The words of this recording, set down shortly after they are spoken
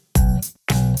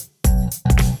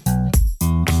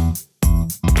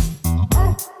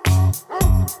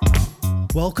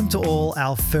Welcome to all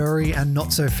our furry and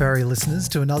not so furry listeners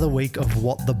to another week of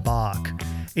What the Bark.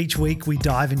 Each week we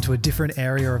dive into a different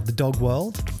area of the dog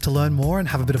world to learn more and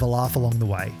have a bit of a laugh along the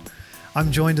way.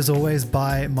 I'm joined as always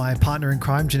by my partner in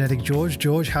crime, Genetic George.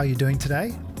 George, how are you doing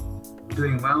today?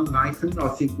 Doing well, Nathan. I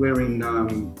think we're down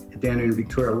in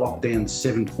Victoria, lockdown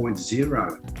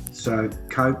 7.0. So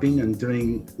coping and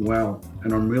doing well.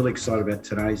 And I'm really excited about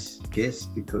today's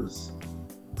guest because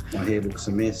my hair looks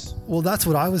a mess. Well, that's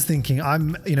what I was thinking.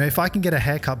 If I can get a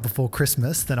haircut before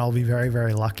Christmas, then I'll be very,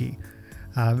 very lucky.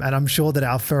 And I'm sure that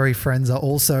our furry friends are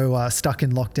also stuck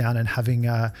in lockdown and having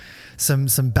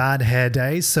some bad hair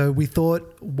days. So we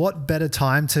thought, what better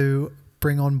time to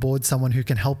bring on board someone who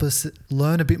can help us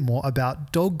learn a bit more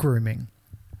about dog grooming.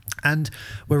 And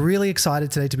we're really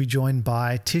excited today to be joined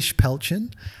by Tish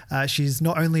Pelchin. She's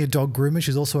not only a dog groomer,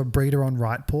 she's also a breeder on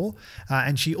Right Paw,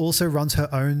 and she also runs her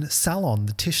own salon,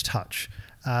 the Tish Touch,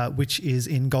 which is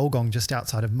in Golgong, just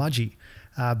outside of Mudgee.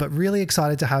 But really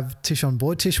excited to have Tish on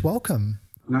board. Tish, welcome.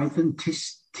 Nathan,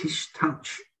 Tish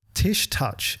Touch. Tish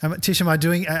Touch. Tish, am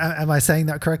I saying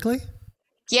that correctly?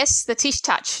 Yes, the Tish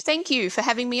Touch. Thank you for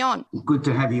having me on. Good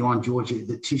to have you on, George.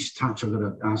 The Tish Touch, I've got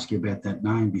to ask you about that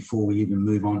name before we even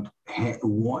move on.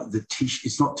 What the Tish,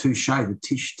 it's not Touche, the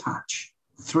Tish Touch.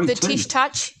 Tish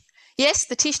Touch. Yes,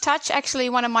 the Tish Touch. Actually,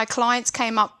 one of my clients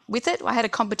came up with it. I had a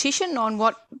competition on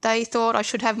what they thought I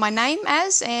should have my name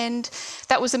as, and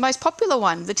that was the most popular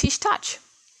one, the Tish Touch.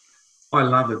 I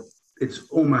love it. It's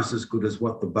almost as good as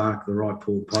What the Bark, the Right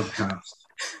Paw podcast.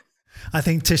 I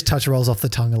think Tish Touch rolls off the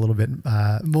tongue a little bit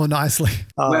more nicely.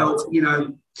 Well,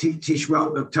 Tish,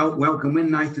 welcome.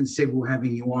 When Nathan said we're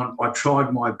having you on, I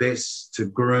tried my best to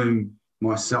groom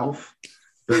myself,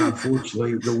 but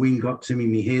unfortunately the wind got to me.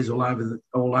 My hair's all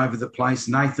over the place.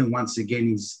 Nathan, once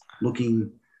again, is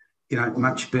looking,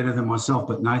 much better than myself.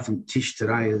 But Nathan, Tish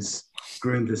today has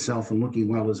groomed herself and looking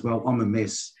well as well. I'm a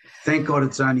mess. Thank God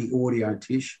it's only audio,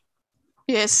 Tish.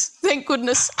 Yes, thank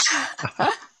goodness.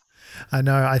 I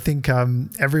know. I think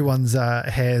everyone's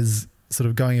hair's sort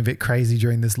of going a bit crazy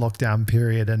during this lockdown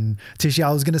period. And Tish,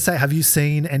 I was going to say, have you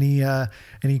seen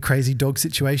any crazy dog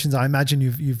situations? I imagine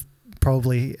you've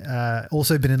probably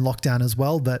also been in lockdown as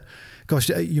well. But gosh,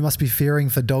 you must be fearing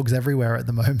for dogs everywhere at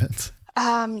the moment.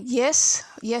 Yes,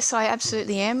 I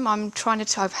absolutely am.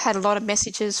 I've had a lot of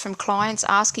messages from clients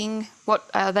asking what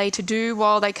are they to do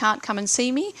while they can't come and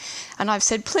see me. And I've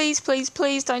said, please, please,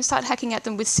 please don't start hacking at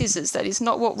them with scissors. That is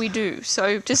not what we do.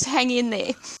 So just hang in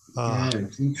there. Yeah,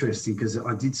 it's interesting because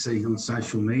I did see on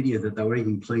social media that they were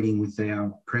even pleading with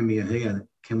our Premier here,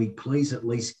 can we please at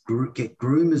least get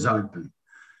groomers open?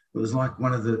 It was like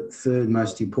one of the third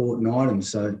most important items.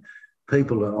 So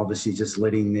people are obviously just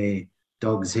letting their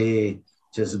dog's hair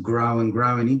just grow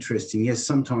and interesting. Yes,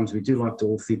 sometimes we do like to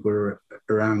all think we're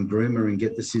our own groomer and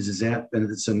get the scissors out,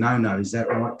 and it's a no-no. Is that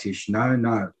right, Tish?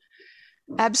 No.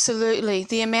 Absolutely.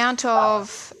 The amount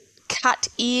of cut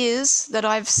ears that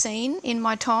I've seen in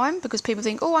my time, because people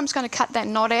think, I'm just going to cut that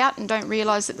knot out and don't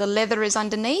realise that the leather is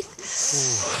underneath.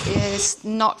 It's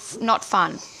not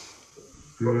fun.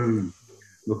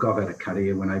 Look, I've had a cut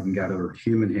ear when I even go to a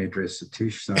human hairdresser,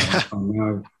 Tish, so I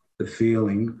know the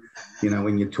feeling,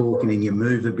 when you're talking and you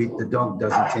move a bit, the dog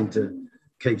doesn't tend to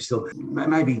keep still.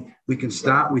 Maybe we can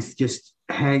start with just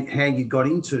how you got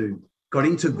into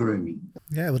grooming.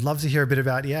 Yeah, I would love to hear a bit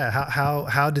about,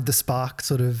 how did the spark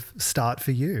sort of start for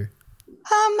you?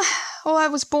 Well, I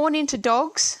was born into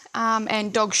dogs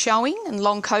and dog showing and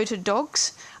long-coated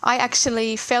dogs. I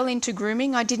actually fell into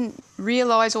grooming. I didn't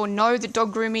realise or know that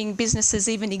dog grooming businesses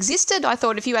even existed. I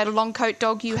thought if you had a long-coat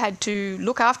dog, you had to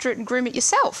look after it and groom it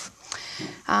yourself.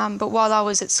 But while I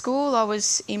was at school, I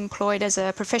was employed as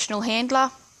a professional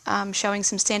handler, showing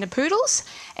some standard poodles,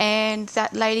 and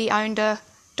that lady owned a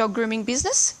dog grooming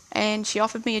business and she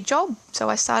offered me a job. So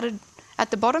I started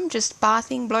at the bottom, just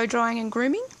bathing, blow drying and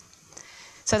grooming.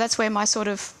 So that's where my sort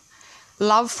of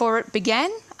love for it began.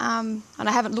 And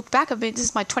I haven't looked back. This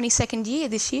is my 22nd year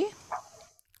this year.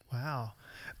 Wow.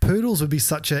 Poodles would be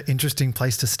such an interesting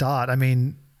place to start. I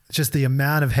mean, just the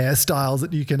amount of hairstyles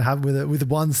that you can have with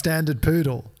one standard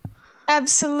poodle.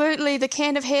 Absolutely. The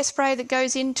can of hairspray that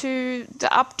goes into the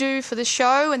updo for the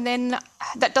show, and then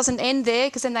that doesn't end there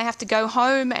because then they have to go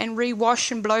home and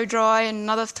rewash and blow dry and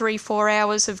another 3-4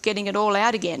 hours of getting it all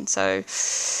out again. So,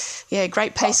 yeah,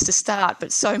 great pace to start,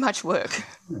 but so much work.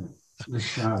 The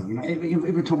show,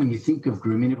 every time when you think of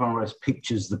grooming, everyone always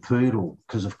pictures the poodle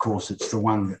because, of course, it's the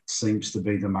one that seems to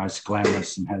be the most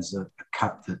glamorous and has a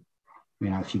cut that,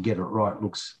 if you get it right,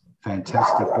 looks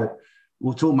fantastic. But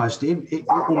it's almost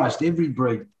every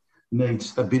breed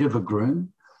needs a bit of a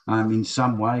groom in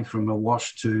some way, from a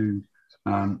wash to.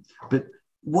 But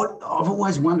what I've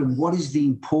always wondered, what is the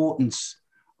importance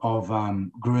of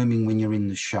grooming when you're in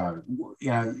the show?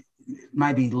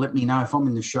 Maybe let me know if I'm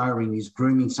in the show ring, is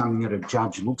grooming something that a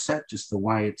judge looks at, just the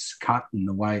way it's cut and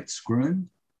the way it's groomed?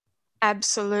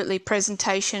 Absolutely.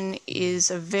 Presentation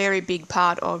is a very big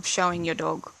part of showing your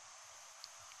dog.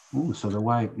 Oh, so the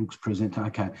way it looks presented,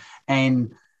 okay.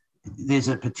 And there's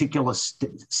a particular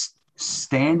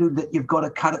standard that you've got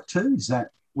to cut it to? Is that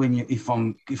when if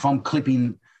I'm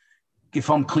clipping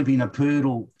a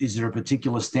poodle, is there a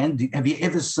particular standard? Have you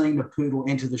ever seen a poodle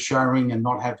enter the show ring and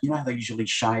not have, they usually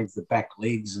shave the back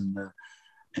legs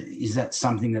is that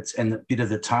something and the bit of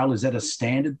the tail, is that a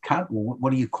standard cut, or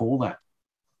what do you call that?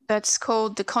 That's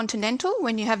called the continental,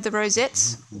 when you have the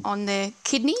rosettes on their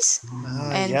kidneys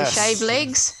and yes. the shaved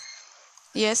legs.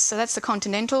 Yes, so that's the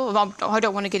continental. I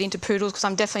don't want to get into poodles because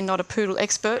I'm definitely not a poodle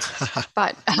expert,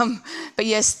 but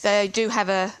yes, they do have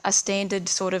a standard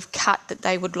sort of cut that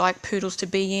they would like poodles to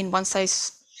be in once they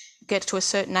get to a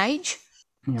certain age.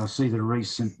 I see the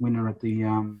recent winner at the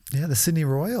the Sydney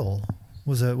Royal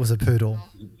was a poodle.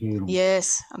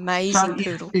 Yes, amazing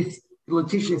poodle.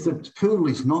 Letitia, if the poodle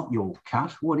is not your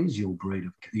cut, what is your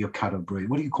cut of breed?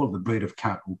 What do you call the breed of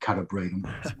cut or cut of breed?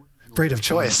 Breed of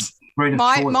choice.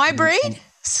 My breed?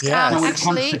 Yeah. When it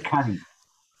comes to cutting.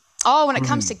 Oh, when it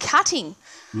comes to cutting.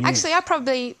 Yeah.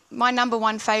 Actually, my number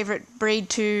one favourite breed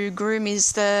to groom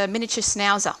is the miniature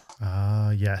schnauzer.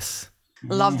 Yes.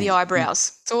 Love the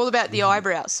eyebrows. It's all about the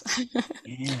eyebrows.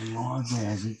 Yeah, the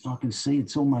eyebrows. I can see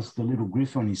it's almost the little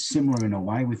Griffon is similar in a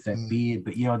way with that beard.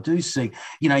 But yeah, I do see,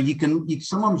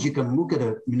 sometimes you can look at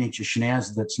a miniature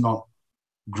schnauzer that's not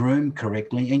groomed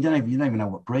correctly and you don't even know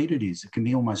what breed it is. It can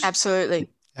be almost... Absolutely.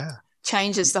 Yeah.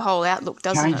 Changes the whole outlook,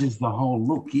 doesn't it? Changes the whole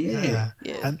look, yeah.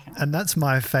 And that's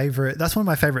my favorite. That's one of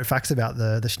my favorite facts about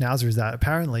the Schnauzer is that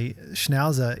apparently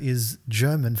Schnauzer is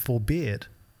German for beard.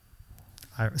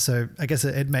 So I guess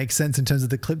it makes sense in terms of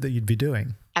the clip that you'd be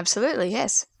doing. Absolutely,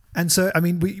 yes. And so, I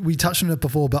mean, we touched on it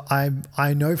before, but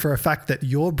I know for a fact that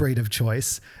your breed of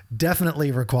choice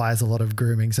definitely requires a lot of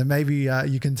grooming. So maybe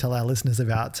you can tell our listeners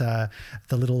about the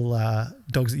little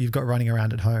dogs that you've got running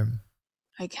around at home.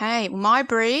 Okay, my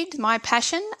breed, my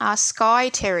passion are Skye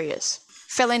Terriers.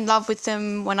 Fell in love with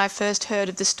them when I first heard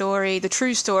of the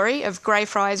true story of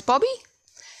Greyfriars Bobby,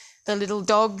 the little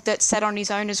dog that sat on his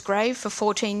owner's grave for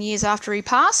 14 years after he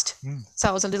passed. So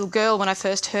I was a little girl when I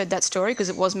first heard that story because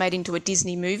it was made into a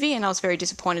Disney movie and I was very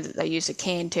disappointed that they used a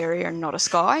Cairn Terrier and not a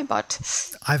Skye. But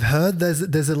I've heard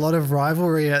there's a lot of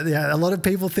rivalry. Yeah, a lot of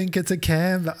people think it's a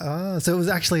Cairn. So it was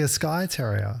actually a Skye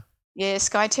Terrier. Yeah,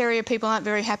 Skye Terrier people aren't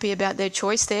very happy about their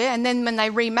choice there. And then when they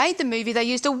remade the movie, they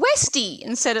used a Westie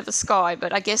instead of a Skye.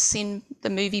 But I guess in the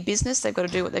movie business, they've got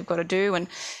to do what they've got to do. And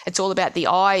it's all about the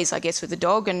eyes, I guess, with the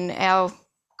dog. And our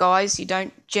guys, you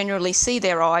don't generally see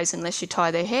their eyes unless you tie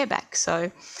their hair back.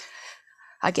 So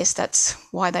I guess that's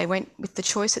why they went with the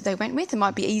choice that they went with. It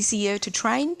might be easier to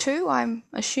train too, I'm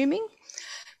assuming.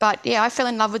 But yeah, I fell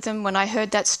in love with them when I heard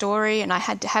that story and I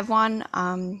had to have one.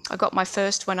 I got my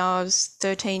first when I was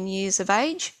 13 years of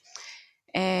age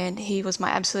and he was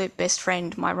my absolute best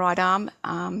friend, my right arm.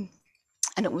 And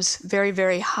it was very,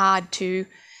 very hard to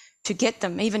get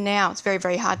them. Even now, it's very,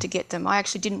 very hard to get them. I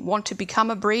actually didn't want to become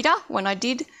a breeder when I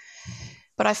did,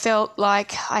 but I felt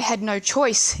like I had no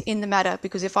choice in the matter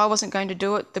because if I wasn't going to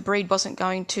do it, the breed wasn't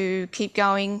going to keep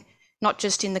going, not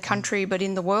just in the country, but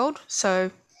in the world.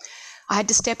 So I had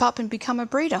to step up and become a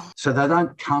breeder. So they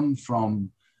don't come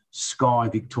from Skye,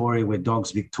 Victoria, where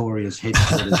Dogs Victoria's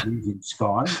headquarters is in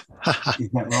Skye. Is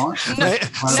that right?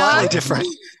 Slightly different.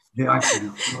 The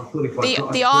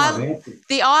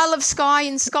Isle of Skye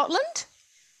in Scotland.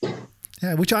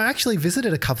 Yeah, which I actually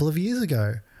visited a couple of years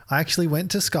ago. I actually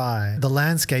went to Skye. The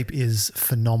landscape is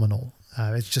phenomenal.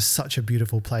 It's just such a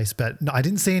beautiful place, but I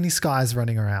didn't see any Skies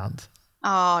running around.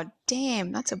 Oh,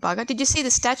 damn, that's a bugger. Did you see the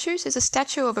statues? There's a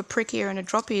statue of a prick ear and a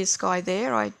drop ear Skye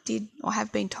there. I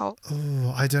have been told.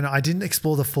 Oh, I don't know. I didn't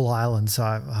explore the full island, so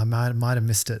I might have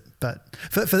missed it. But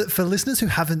for listeners who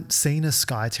haven't seen a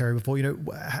Skye Terrier before,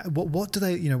 what do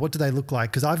they look like?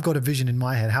 Because I've got a vision in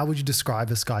my head. How would you describe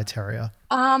a Skye Terrier?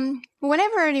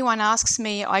 Whenever anyone asks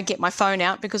me, I get my phone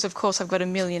out because, of course, I've got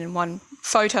 1,000,001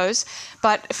 photos.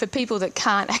 But for people that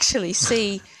can't actually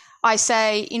see, I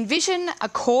say envision a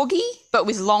corgi but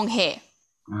with long hair.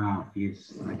 Oh,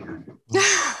 yes, okay.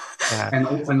 Yeah. And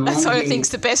long That's what I hair, think's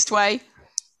the best way.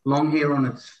 Long hair on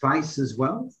its face as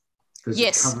well?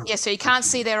 Yes, so you can't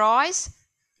see their eyes.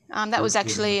 That was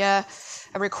actually a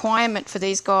requirement for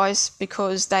these guys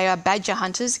because they are badger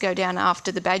hunters, go down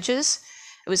after the badgers.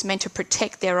 It was meant to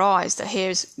protect their eyes. The hair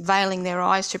is veiling their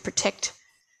eyes to protect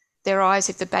their eyes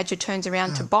if the badger turns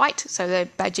around to bite, so the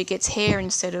badger gets hair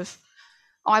instead of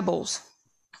eyeballs.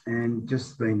 And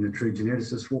just being the true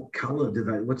geneticist, what colour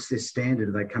what's their standard?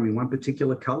 Do they come in one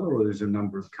particular colour, or there's a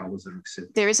number of colours that are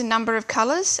accepted? There is a number of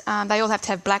colours. They all have to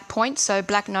have black points, so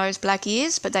black nose, black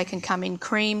ears, but they can come in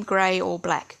cream, grey or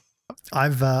black.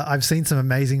 I've seen some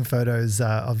amazing photos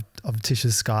of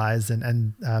Tish's Skies,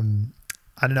 and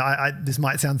I don't know. This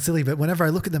might sound silly, but whenever I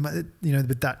look at them,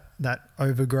 with that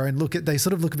overgrown look, they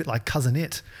sort of look a bit like Cousin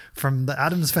It from the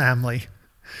Addams Family.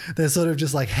 They're sort of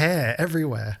just like hair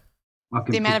everywhere.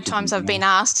 The amount of times I've been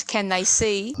asked, can they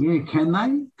see? Yeah, can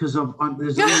they? Because there's a woman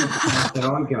that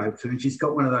I go to, and she's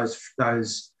got one of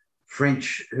those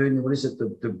French, what is it,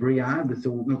 the Briard,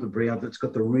 not the Briard, that's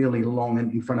got the really long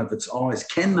in front of its eyes.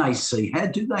 Can they see? How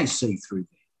do they see through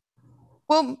there?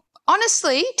 Well,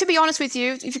 honestly, to be honest with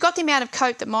you, if you've got the amount of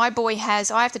coat that my boy has,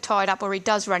 I have to tie it up or he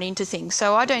does run into things.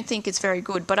 So I don't think it's very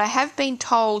good. But I have been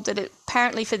told that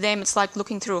apparently for them it's like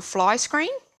looking through a fly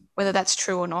screen, whether that's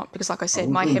true or not, because like I said,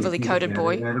 my heavily coated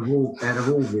boy. Out of all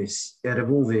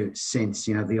their sense,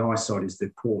 the eyesight is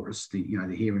the poorest, the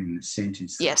hearing and the scent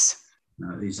is. Yes.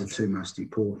 These are two most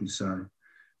important. So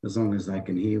as long as they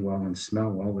can hear well and smell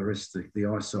well, the rest of the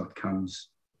eyesight comes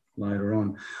later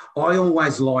on. I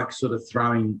always like sort of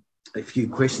throwing a few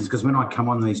questions, because when I come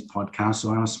on these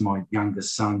podcasts, I ask my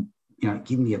youngest son,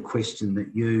 give me a question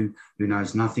that you, who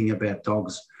knows nothing about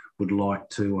dogs, would like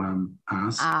to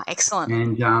ask. Excellent.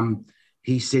 And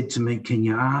he said to me, can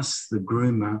you ask the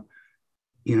groomer,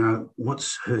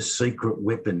 what's her secret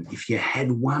weapon? If you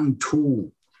had one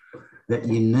tool that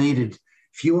you needed,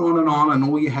 if you were on an island,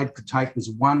 all you had to take was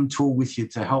one tool with you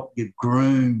to help you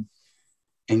groom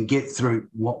and get through,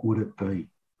 what would it be?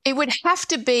 It would have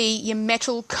to be your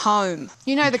metal comb.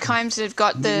 The combs that have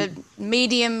got the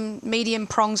medium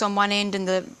prongs on one end and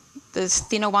the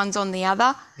thinner ones on the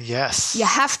other. Yes. You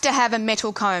have to have a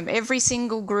metal comb. Every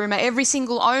single groomer, every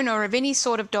single owner of any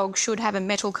sort of dog should have a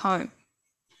metal comb.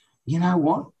 You know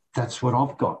what? That's what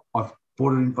I've got. I've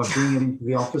brought it in, I bring it into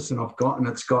the office, and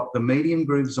it's got the medium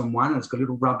grooves on one, and it's got a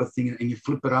little rubber thing, and you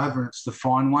flip it over and it's the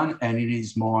fine one, and it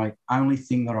is my only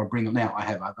thing that I bring. Now I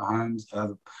have other homes,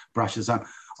 other brushes on.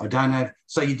 I don't have.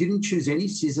 So you didn't choose any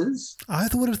scissors? I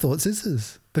would have thought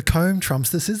scissors. The comb trumps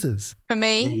the scissors. For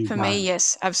me,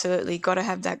 yes, absolutely. Got to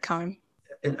have that comb.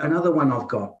 Another one I've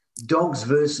got, dogs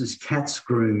versus cats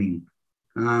grooming.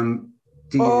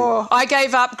 I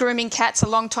gave up grooming cats a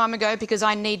long time ago because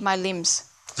I need my limbs.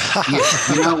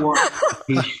 You know what?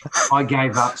 I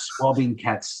gave up swabbing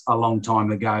cats a long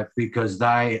time ago because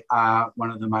they are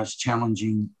one of the most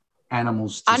challenging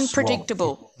animals to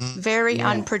unpredictable, swab. Very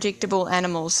unpredictable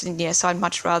animals. And yes, I'd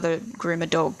much rather groom a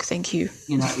dog. Thank you.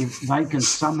 If they can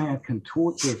somehow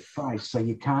contort their face so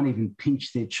you can't even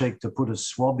pinch their cheek to put a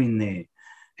swab in there.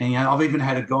 And I've even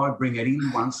had a guy bring it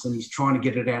in once, and he's trying to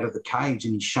get it out of the cage,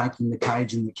 and he's shaking the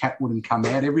cage, and the cat wouldn't come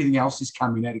out. Everything else is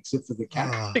coming out except for the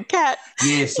cat. The cat.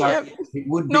 Yeah, so it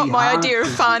would be not my hard idea of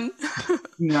fun.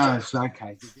 No, it's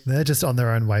okay. They're just on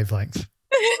their own wavelength.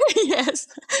 Yes.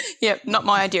 Yep, not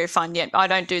my idea of fun yet. I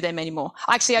don't do them anymore.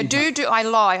 Actually, I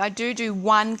lie. I do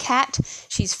one cat.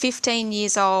 She's 15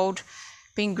 years old,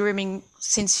 been grooming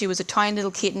since she was a tiny little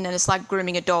kitten, and it's like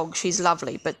grooming a dog. She's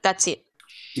lovely, but that's it.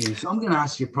 Yes, I'm going to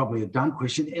ask you probably a dumb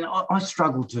question. And I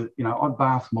struggle to, I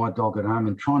bath my dog at home,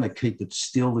 and trying to keep it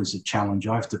still is a challenge.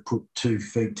 I have to put 2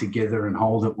 feet together and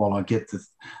hold it while I get the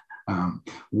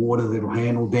water that'll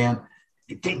handle down.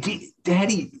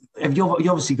 Have you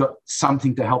obviously got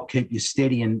something to help keep you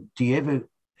steady, and do you ever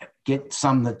get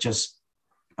some that just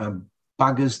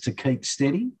buggers to keep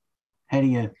steady? How do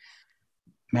you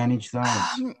manage those?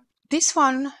 This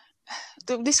one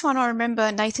I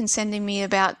remember Nathan sending me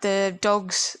about the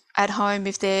dogs at home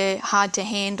if they're hard to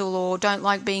handle or don't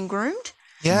like being groomed.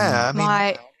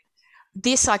 Yeah,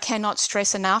 this I cannot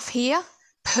stress enough here.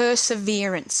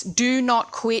 Perseverance. Do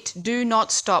not quit. Do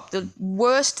not stop. The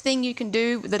worst thing you can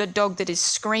do with a dog that is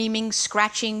screaming,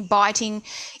 scratching, biting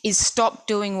is stop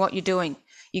doing what you're doing.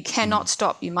 You cannot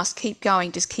stop. You must keep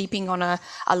going, just keeping on a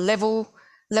level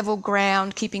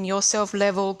ground, keeping yourself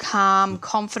level, calm,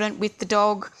 confident with the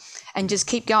dog, and just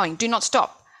keep going. Do not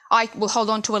stop. I will hold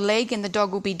on to a leg and the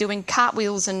dog will be doing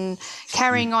cartwheels and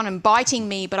carrying on and biting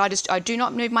me, but I do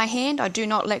not move my hand. I do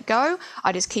not let go.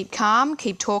 I just keep calm,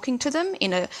 keep talking to them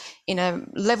in a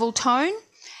level tone,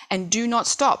 and do not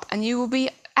stop. And you will be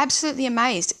absolutely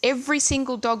amazed. Every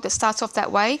single dog that starts off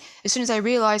that way, as soon as they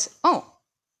realise, oh,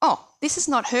 this is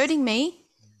not hurting me,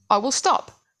 I will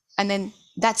stop. And then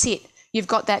that's it. You've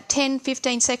got that 10,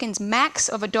 15 seconds max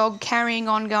of a dog carrying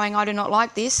on going, I do not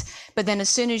like this. But then as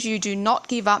soon as you do not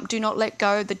give up, do not let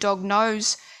go, the dog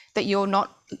knows that you're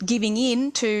not giving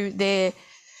in to their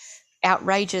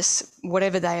outrageous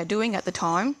whatever they are doing at the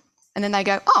time. And then they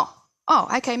go, oh,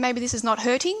 okay, maybe this is not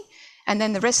hurting. And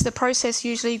then the rest of the process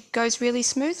usually goes really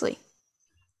smoothly.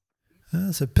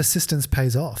 So persistence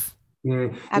pays off. Yeah,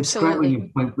 absolutely. It's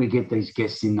great when we get these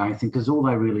guests in, Nathan, because all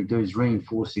they really do is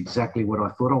reinforce exactly what I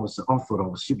thought I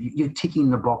was. You're ticking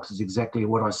the boxes exactly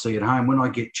what I see at home. When I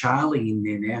get Charlie in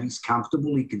there now, he's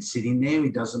comfortable. He can sit in there.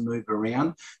 He doesn't move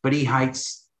around, but he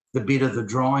hates the bit of the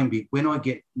drying bit. When I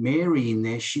get Mary in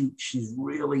there, she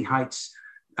really hates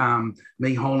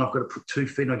me holding. I've got to put 2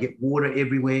 feet. I get water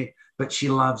everywhere, but she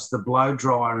loves the blow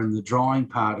dryer and the drying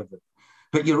part of it.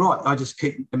 But you're right. I just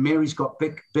keep. Mary's got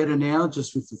better now,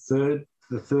 just with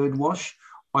the third wash.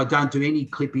 I don't do any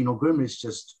clipping or grooming. It's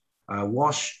just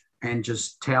wash and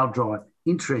just towel dry.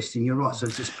 Interesting. You're right. So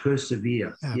just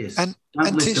persevere. Yeah. Yes. Don't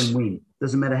let them win.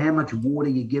 Doesn't matter how much water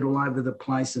you get all over the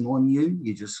place and on you.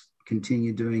 You just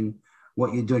continue doing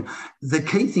what you're doing. The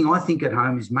key thing I think at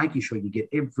home is making sure you get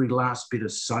every last bit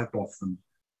of soap off them.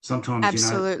 Sometimes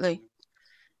absolutely.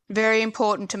 Very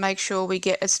important to make sure we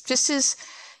get. It's just as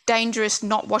dangerous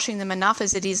not washing them enough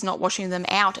as it is not washing them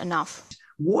out enough.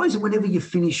 Why is it whenever you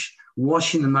finish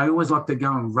washing them, they always like to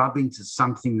go and rub into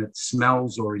something that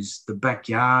smells or is the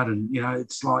backyard, and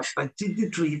it's like they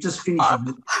literally you just finish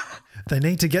it. They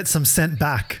need to get some scent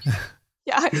back.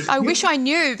 Yeah, I wish I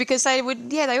knew, because they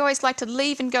always like to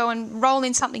leave and go and roll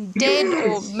in something dead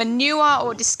or manure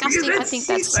or disgusting. I think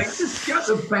that's... They just gut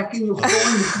the back in your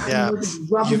phone.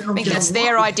 I think that's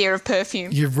their idea of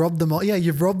perfume. You've robbed them all. Yeah,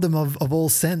 you've robbed them of all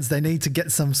scents. They need to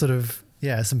get some sort of,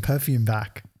 some perfume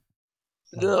back.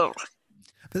 Ugh.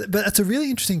 But that's a really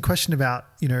interesting question about,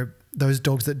 those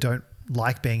dogs that don't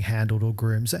like being handled or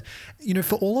groomed. So,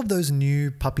 for all of those new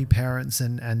puppy parents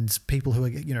and people who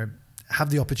are, have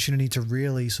the opportunity to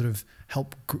really sort of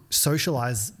help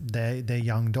socialize their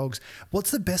young dogs,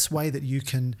 what's the best way that you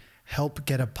can help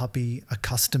get a puppy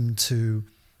accustomed to,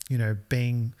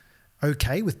 being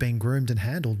okay with being groomed and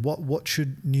handled? What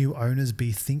should new owners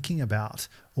be thinking about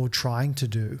or trying to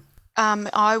do?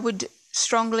 I would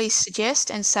strongly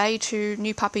suggest and say to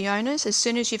new puppy owners, as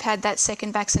soon as you've had that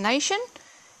second vaccination,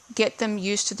 get them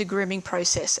used to the grooming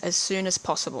process as soon as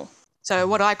possible. So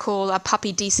what I call a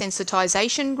puppy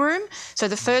desensitization groom. So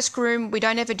the first groom, we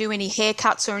don't ever do any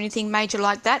haircuts or anything major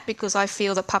like that, because I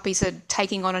feel that puppies are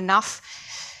taking on enough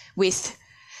with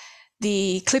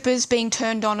the clippers being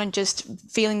turned on and just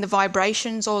feeling the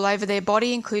vibrations all over their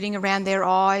body, including around their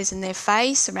eyes and their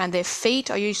face, around their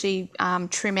feet. I usually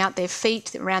trim out their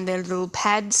feet, around their little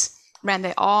pads, around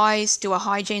their eyes, do a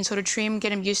hygiene sort of trim, get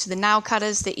them used to the nail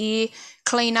cutters, the ear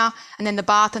cleaner, and then the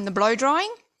bath and the blow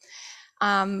drying.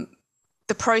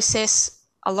 The process,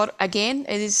 a lot, again,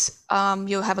 is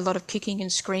you'll have a lot of kicking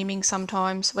and screaming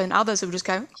sometimes, when others will just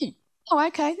go, oh,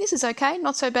 okay, this is okay,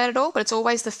 not so bad at all. But it's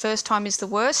always the first time is the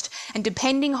worst. And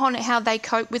depending on how they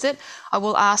cope with it, I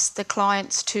will ask the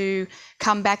clients to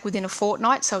come back within a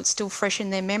fortnight so it's still fresh in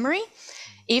their memory.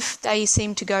 If they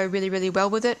seem to go really, really well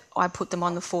with it, I put them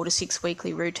on the 4 to 6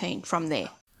 weekly routine from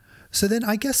there. So then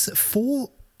I guess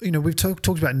we've talked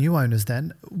about new owners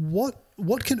then.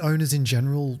 What can owners in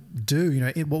general do?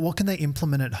 What can they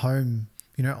implement at home?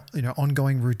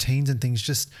 Ongoing routines and things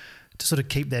just to sort of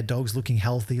keep their dogs looking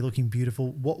healthy, looking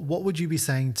beautiful. What would you be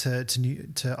saying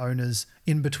to owners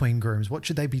in between grooms? What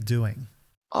should they be doing?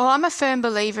 Oh, I'm a firm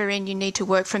believer in you need to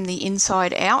work from the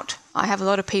inside out. I have a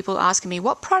lot of people asking me,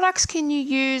 what products can you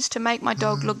use to make my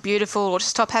dog look beautiful, or to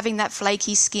stop having that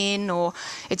flaky skin, or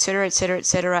et cetera, et cetera, et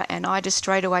cetera. And I just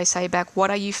straight away say back,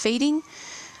 what are you feeding?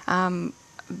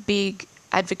 Big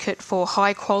advocate for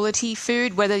high quality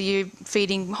food, whether you're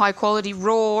feeding high quality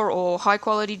raw or high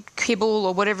quality kibble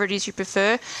or whatever it is you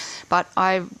prefer. But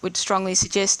I would strongly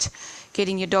suggest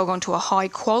getting your dog onto a high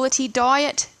quality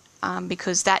diet,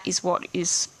 because that is what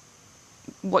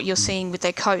you're seeing with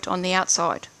their coat on the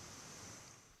outside.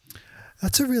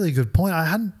 That's a really good point.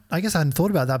 I guess I hadn't thought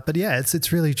about that, but yeah,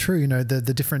 it's really true.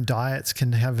 The different diets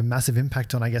can have a massive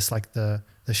impact on, I guess, like the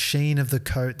sheen of the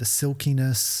coat, the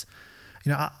silkiness.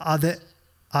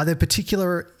 Are there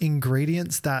particular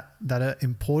ingredients that are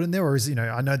important there, or is,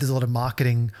 I know there's a lot of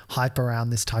marketing hype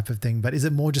around this type of thing, but is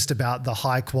it more just about the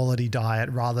high quality diet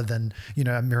rather than,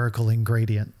 a miracle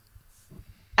ingredient?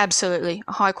 Absolutely,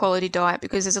 a high quality diet,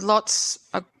 because there's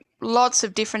lots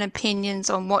of different opinions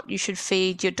on what you should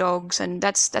feed your dogs, and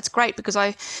that's great, because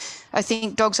I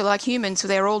think dogs are like humans, so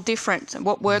they're all different.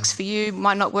 What works for you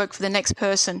might not work for the next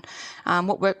person.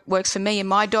 What works for me and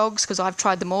my dogs, because I've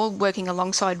tried them all, working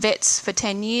alongside vets for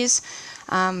 10 years,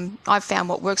 I've found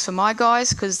what works for my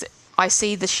guys, because I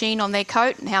see the sheen on their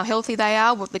coat and how healthy they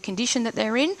are, what the condition that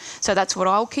they're in, so that's what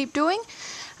I'll keep doing.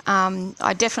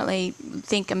 I definitely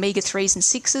think omega-3s and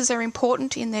 6s are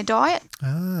important in their diet.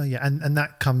 Yeah, and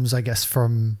that comes, I guess,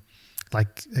 from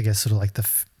sort of like the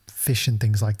fish and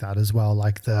things like that as well,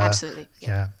 like the absolutely,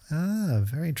 yeah.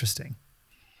 Very interesting.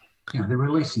 They're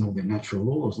releasing all their natural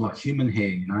oils, like human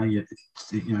hair.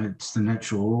 It's the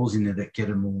natural oils in there that get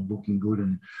them all looking good,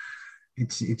 and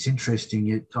it's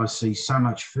interesting. I see so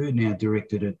much food now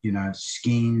directed at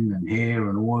skin and hair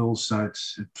and oils, so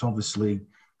it's obviously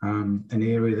an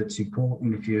area that's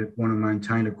important if you want to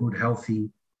maintain a good, healthy,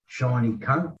 shiny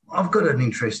coat. I've got an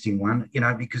interesting one,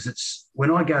 because it's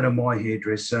when I go to my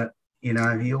hairdresser,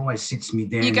 he always sits me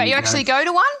down. You actually go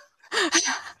to one?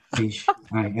 Fish.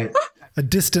 A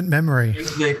distant memory.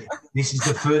 This is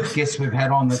the first guest we've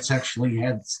had on that's actually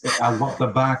had got the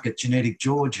bark at Genetic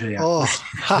George here. Oh,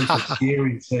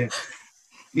 scary. So,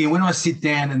 when I sit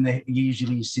down, and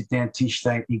usually you sit down, Tish,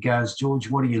 he goes, George,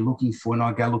 what are you looking for? And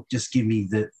I go, look, just give me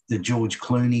the George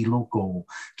Clooney look, or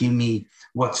give me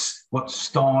what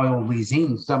style he's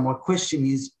in. So my question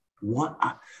is,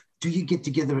 do you get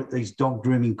together at these dog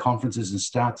grooming conferences and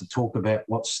start to talk about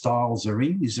what styles are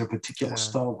in? Is there a particular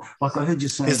style? Like I heard you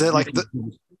say. Is there like the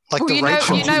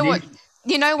Rachel?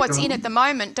 You know what's in at the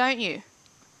moment, don't you?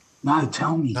 No,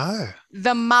 tell me. No.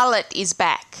 The mullet is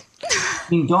back.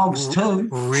 In dogs too?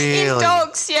 Really? In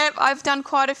dogs, yeah. I've done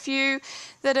quite a few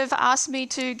that have asked me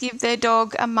to give their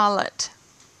dog a mullet.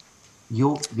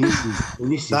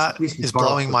 This is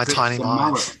blowing my tiny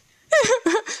mind.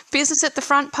 Business at the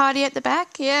front, party at the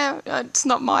back. Yeah, it's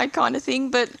not my kind of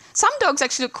thing, but some dogs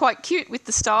actually look quite cute with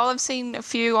the style. I've seen a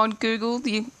few on Google.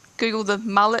 You Google the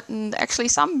mullet, and actually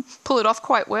some pull it off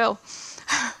quite well.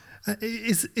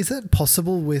 Is that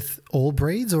possible with all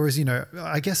breeds, or is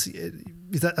I guess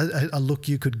is that a look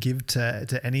you could give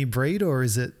to any breed, or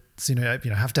is it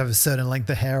have to have a certain length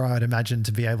of hair, I'd imagine,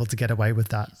 to be able to get away with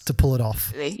that, to pull it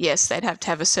off? Yes, they'd have to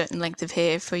have a certain length of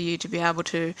hair for you to be able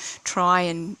to try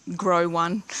and grow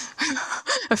one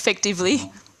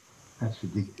effectively. That's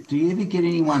ridiculous. Do you ever get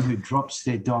anyone who drops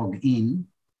their dog in,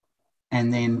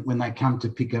 and then when they come to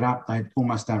pick it up, they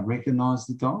almost don't recognise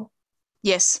the dog?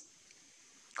 Yes,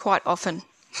 quite often.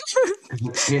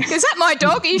 Is that my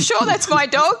dog? Are you sure that's my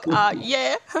dog?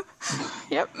 Yeah.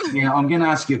 Yep. Yeah, I'm going to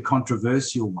ask you a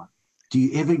controversial one. Do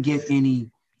you ever get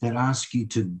any that ask you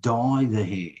to dye the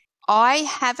hair? I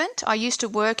haven't. I used to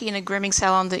work in a grooming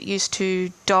salon that used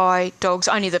to dye dogs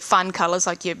only the fun colours,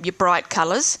 like your bright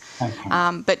colours.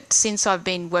 Okay. But since I've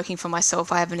been working for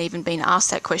myself, I haven't even been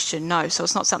asked that question, no. So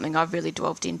it's not something I've really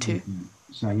delved into. Mm-hmm.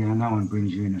 So, no one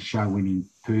brings you in a show-winning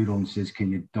poodle and says,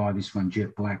 can you dye this one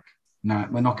jet black? No,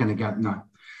 we're not going to go, no.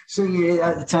 So,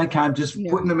 it's okay. I'm just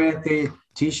putting them out there,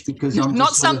 Tish, because I'm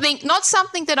not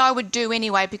something that I would do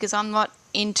anyway, because I'm not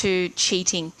into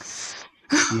cheating.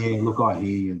 Yeah, look, I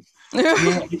hear you.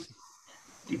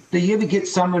 Do you ever get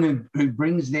someone who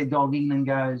brings their dog in and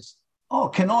goes, oh,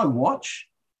 can I watch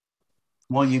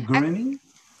while you're grooming?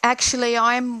 Actually,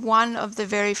 I'm one of the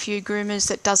very few groomers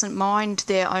that doesn't mind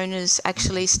their owners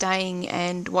actually staying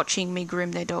and watching me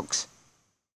groom their dogs.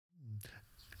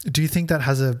 Do you think that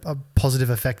has a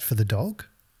positive effect for the dog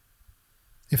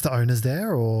if the owner's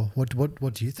there, or what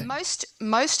do you think?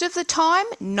 Most of the time,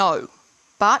 no.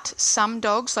 But some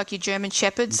dogs, like your German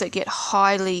Shepherds, that get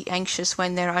highly anxious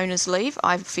when their owners leave,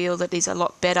 I feel that is a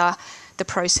lot better, the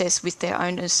process with their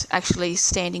owners actually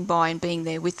standing by and being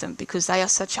there with them, because they are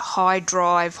such high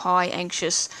drive, high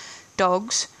anxious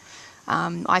dogs.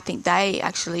 I think they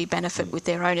actually benefit with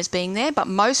their owners being there. But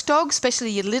most dogs, especially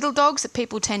your little dogs that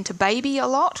people tend to baby a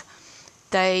lot,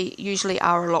 they usually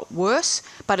are a lot worse.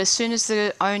 But as soon as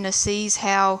the owner sees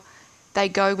how they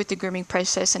go with the grooming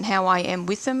process and how I am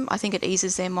with them, I think it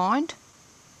eases their mind.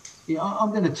 Yeah, I'm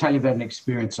going to tell you about an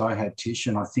experience I had, Tish,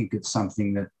 and I think it's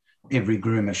something that every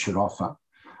groomer should offer.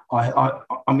 I'm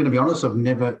going to be honest, I've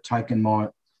never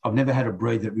had a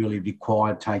breed that really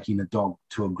required taking a dog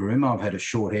to a groomer. I've had a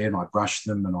short hair and I brush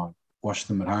them and I wash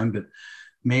them at home, but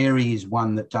Mary is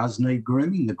one that does need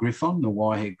grooming, the Griffon, the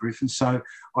wire-haired Griffon. So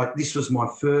this was my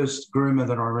first groomer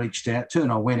that I reached out to,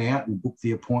 and I went out and booked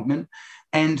the appointment.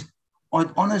 And I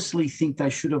honestly think they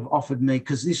should have offered me,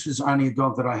 because this was only a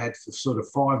dog that I had for sort of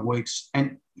 5 weeks.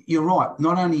 And you're right,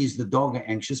 not only is the dog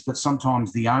anxious, but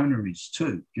sometimes the owner is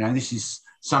too. This is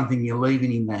something you're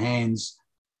leaving in the hands,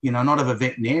 not of a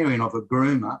veterinarian, of a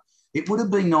groomer. It would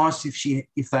have been nice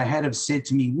if they had have said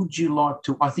to me, would you like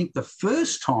to, I think the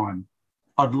first time,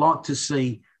 I'd like to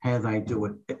see how they do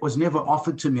it. It was never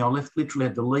offered to me. I literally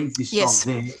had to leave this dog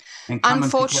there and come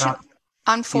and pick it up.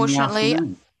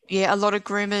 Unfortunately, yeah, a lot of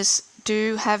groomers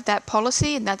do have that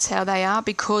policy, and that's how they are,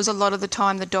 because a lot of the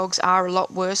time the dogs are a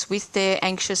lot worse with their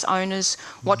anxious owners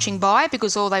watching by,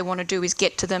 because all they want to do is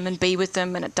get to them and be with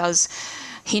them, and it does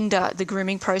hinder the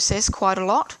grooming process quite a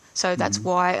lot. So that's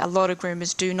why a lot of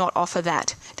groomers do not offer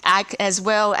that, as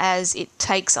well as it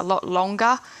takes a lot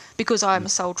longer. Because I'm a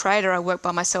sole trader, I work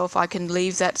by myself, I can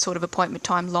leave that sort of appointment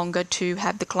time longer to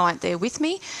have the client there with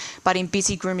me. But in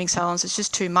busy grooming salons, it's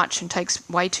just too much and takes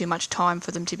way too much time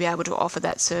for them to be able to offer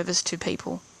that service to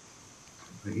people.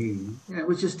 Yeah, it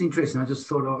was just interesting. I just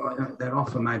thought that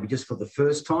offer maybe just for the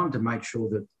first time to make sure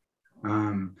that...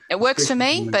 it works for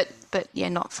me, but yeah,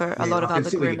 not for a lot of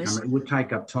other groomers. It would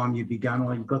take up time. You'd be going,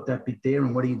 you've got that bit there,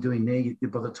 and what are you doing there?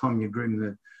 By the time you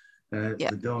groom the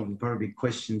dog, there'll probably be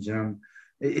questions.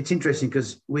 It's interesting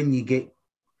because when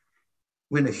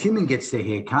a human gets their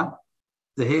hair cut,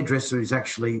 the hairdresser is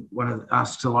actually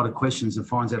asks a lot of questions and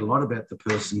finds out a lot about the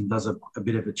person, does a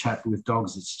bit of a chat. With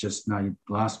dogs, it's just, the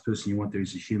last person you want there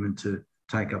is a human to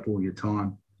take up all your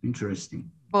time.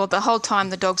 Interesting. Well, the whole time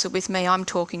the dogs are with me, I'm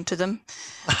talking to them.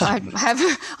 I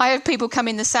have people come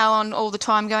in the salon all the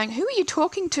time going, "Who are you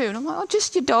talking to?" And I'm like, "Oh,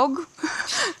 just your dog."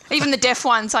 Even the deaf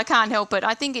ones, I can't help it.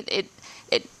 I think it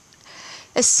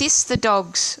assists the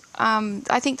dogs.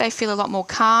 I think they feel a lot more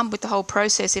calm with the whole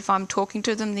process if I'm talking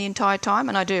to them the entire time,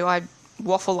 and I do. I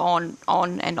waffle on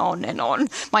and on and on.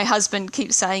 My husband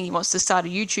keeps saying he wants to start a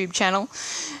YouTube channel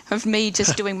of me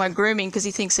just doing my grooming because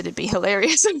he thinks it'd be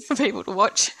hilarious for people to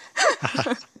watch.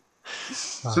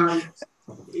 So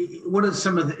what are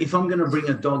some of if I'm going to bring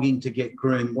a dog in to get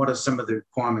groomed, what are some of the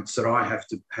requirements that I have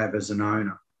to have as an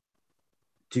owner?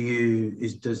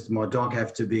 Does my dog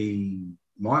have to be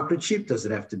microchipped? Does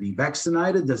it have to be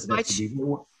vaccinated? Does it have to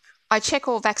be... I check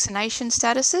all vaccination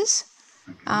statuses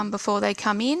before they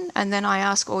come in, and then I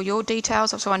ask all your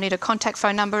details. So I need a contact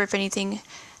phone number if anything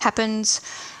happens.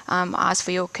 I ask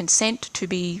for your consent to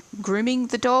be grooming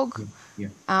the dog. Yeah.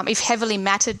 If heavily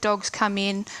matted dogs come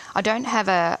in, I don't have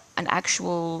an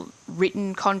actual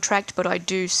written contract, but I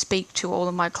do speak to all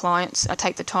of my clients. I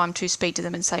take the time to speak to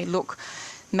them and say, look,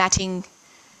 matting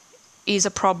is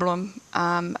a problem,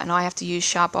 and I have to use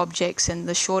sharp objects, and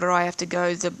the shorter I have to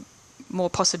go, the more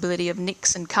possibility of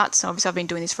nicks and cuts. Obviously, I've been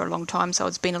doing this for a long time, so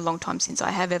it's been a long time since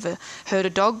I have ever hurt a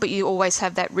dog, but you always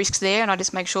have that risk there, and I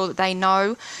just make sure that they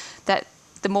know that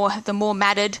the more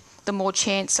matted, the more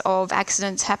chance of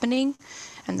accidents happening,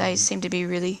 and they seem to be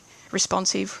really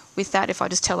responsive with that if I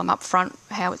just tell them up front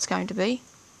how it's going to be.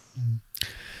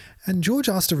 And George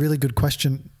asked a really good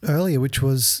question earlier, which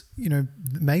was,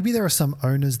 maybe there are some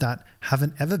owners that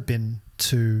haven't ever been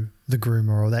to the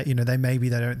groomer, or that, they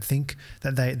don't think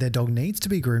that their dog needs to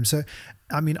be groomed. So,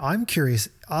 I'm curious,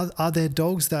 are there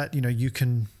dogs that, you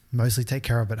can mostly take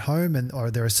care of at home, or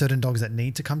there are certain dogs that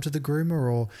need to come to the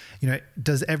groomer, or,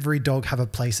 does every dog have a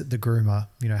place at the groomer?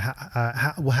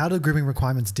 How do grooming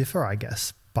requirements differ, I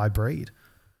guess, by breed?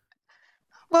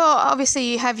 Well,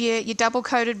 obviously you have your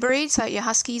double-coated breeds, so your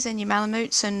Huskies and your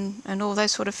Malamutes and all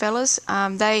those sort of fellas.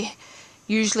 They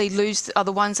usually are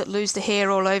the ones that lose the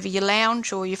hair all over your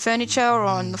lounge or your furniture or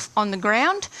on the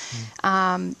ground.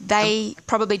 They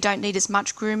probably don't need as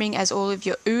much grooming as all of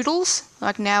your oodles.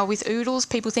 Like now with oodles,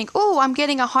 people think, oh, I'm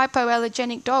getting a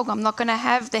hypoallergenic dog. I'm not going to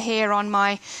have the hair on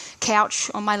my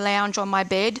couch, on my lounge, on my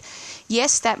bed.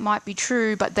 Yes, that might be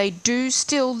true, but they do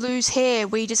still lose hair.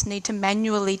 We just need to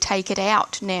manually take it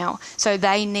out now. So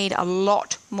they need a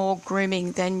lot more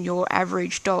grooming than your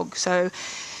average dog. So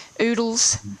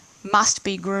oodles must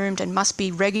be groomed and must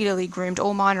be regularly groomed.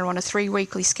 All mine are on a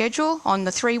 3-weekly schedule. On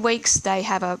the 3 weeks, they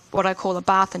have what I call a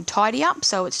bath and tidy up.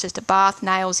 So it's just a bath,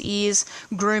 nails, ears,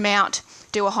 groom out,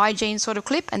 do a hygiene sort of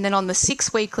clip. And then on the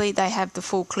 6 weekly, they have the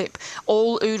full clip.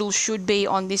 All oodles should be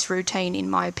on this routine, in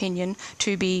my opinion,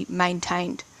 to be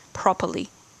maintained properly.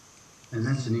 And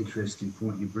that's an interesting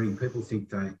point you bring. People think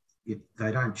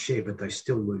they don't shed, but they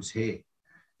still lose hair.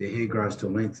 Their hair grows to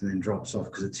length and then drops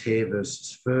off because it's hair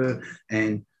versus fur.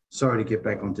 And sorry to get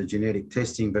back onto genetic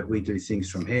testing, but we do things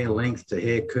from hair length to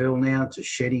hair curl now to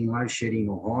shedding, low shedding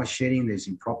or high shedding. There's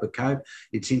improper coat.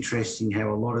 It's interesting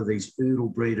how a lot of these oodle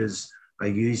breeders are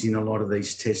using a lot of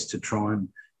these tests to try and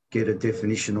get a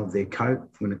definition of their coat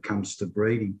when it comes to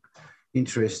breeding.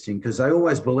 Interesting, because they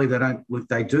always believe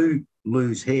they do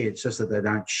lose hair. It's just that they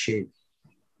don't shed.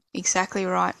 Exactly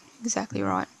right. Exactly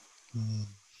right.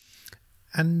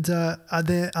 And are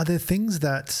there things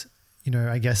that,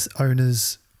 I guess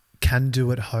owners can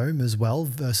do at home as well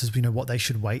versus, what they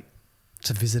should wait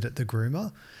to visit at the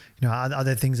groomer? Are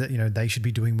there things that, they should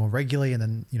be doing more regularly and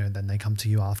then, then they come to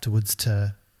you afterwards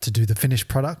to do the finished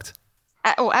product?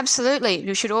 Oh, absolutely.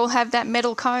 You should all have that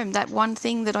metal comb. That one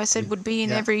thing that I said would be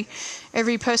in every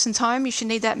person's home. You should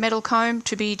need that metal comb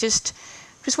to be just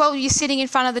while you're sitting in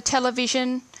front of the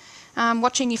television,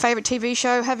 watching your favourite TV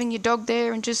show, having your dog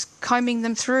there and just combing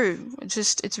them through.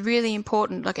 It's really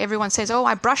important. Like everyone says, oh,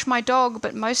 I brush my dog,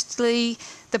 but mostly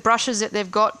the brushes that they've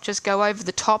got just go over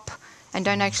the top and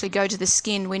don't actually go to the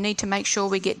skin. We need to make sure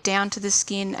we get down to the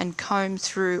skin and comb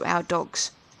through our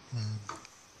dogs.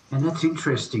 And that's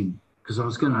interesting. Because I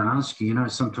was going to ask you,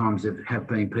 sometimes there have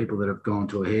been people that have gone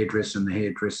to a hairdresser and the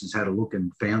hairdresser's had a look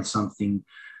and found something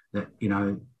that,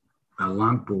 a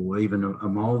lump or even a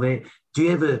mole there. Do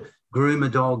you ever groom a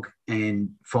dog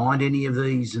and find any of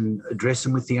these and address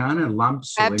them with the owner,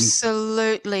 lumps?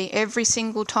 Absolutely. Every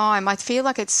single time. I feel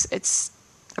like it's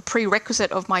a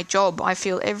prerequisite of my job. I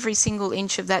feel every single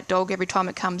inch of that dog every time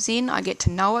it comes in. I get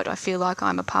to know it. I feel like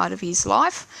I'm a part of his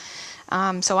life.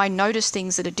 So I notice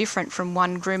things that are different from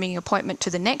one grooming appointment to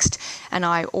the next, and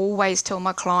I always tell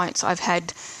my clients, I've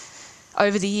had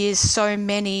over the years so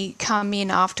many come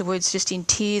in afterwards just in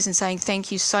tears and saying,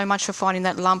 thank you so much for finding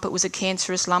that lump. It was a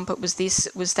cancerous lump. It was this,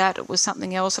 it was that, it was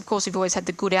something else. Of course, we've always had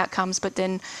the good outcomes, but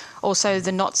then also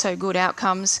the not so good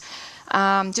outcomes.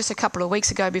 Just a couple of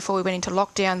weeks ago before we went into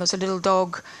lockdown, there was a little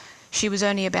dog. She was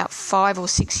only about 5 or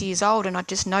 6 years old, and I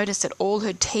just noticed that all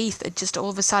her teeth had just all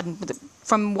of a sudden,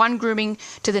 from one grooming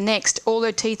to the next, all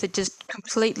her teeth had just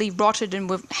completely rotted and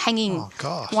were hanging,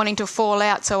 wanting to fall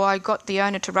out. So I got the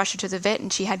owner to rush her to the vet,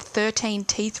 and she had 13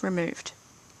 teeth removed.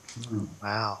 Oh.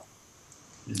 Wow.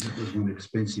 That was an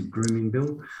expensive grooming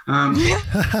bill.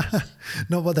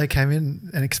 Not what they came in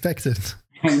and expected.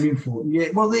 Came in for, yeah.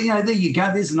 Well, there you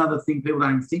go. There's another thing people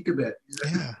don't think about.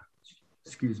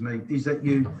 Excuse me. Is that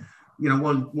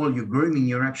while you're grooming,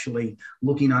 you're actually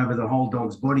looking over the whole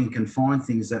dog's body and can find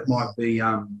things that might be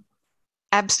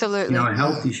absolutely a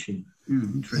health issue.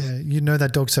 Yeah,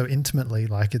 that dog so intimately.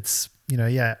 Like it's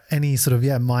any sort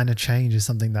of minor change is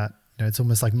something that it's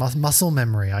almost like muscle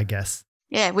memory, I guess.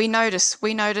 Yeah, we notice,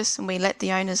 and we let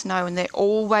the owners know, and they're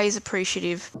always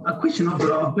appreciative. A question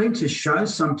I've been to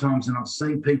shows sometimes, and I've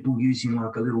seen people using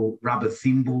like a little rubber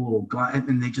thimble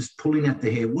and they're just pulling out the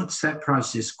hair. What's that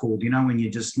process called? When you're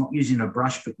just not using a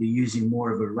brush, but you're using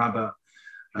more of a rubber.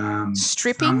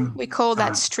 Stripping. We call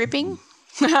that stripping.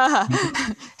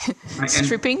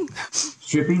 Stripping.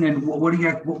 Stripping. And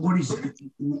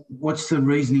what's the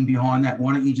reasoning behind that?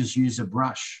 Why don't you just use a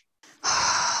brush?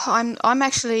 I'm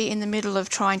actually in the middle of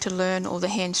trying to learn all the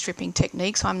hand stripping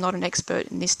techniques. I'm not an expert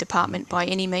in this department by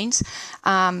any means.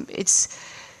 It's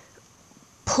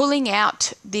pulling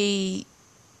out the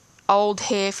old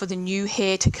hair for the new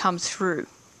hair to come through,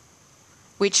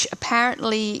 which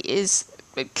apparently it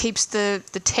keeps the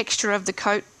texture of the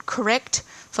coat correct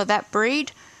for that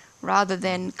breed, rather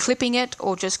than clipping it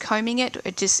or just combing it.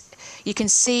 You can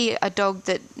see a dog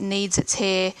that needs its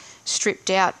hair stripped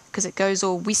out because it goes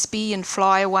all wispy and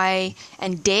fly away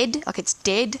and dead, like it's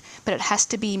dead, but it has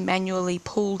to be manually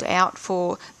pulled out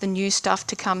for the new stuff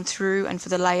to come through and for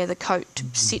the layer of the coat to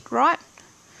sit right.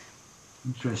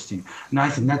 Interesting.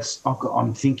 Nathan,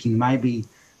 I'm thinking maybe...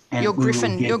 Your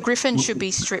Griffin should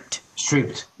be stripped.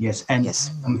 Stripped, yes. And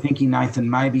yes. I'm thinking, Nathan,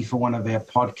 maybe for one of our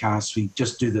podcasts, we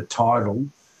just do the title,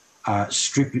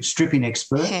 stripping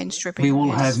expert. Hand stripping. We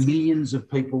will have millions of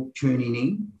people tuning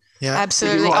in. Yeah,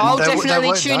 absolutely. I'll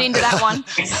definitely tune into that one.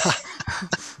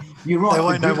 You're right. They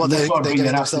won't know what they're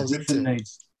getting themselves into.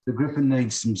 The Griffin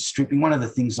needs some stripping. One of the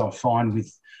things I find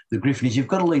with the Griffin is you've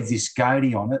got to leave this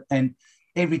goatee on it, and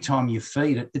every time you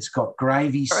feed it, it's got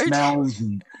gravy smells,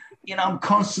 and I'm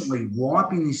constantly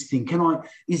wiping this thing.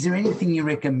 Is there anything you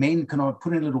recommend? Can I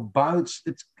put in a little bow?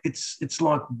 It's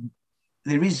like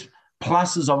there is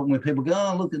pluses of it where people go,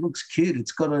 oh, look, it looks cute.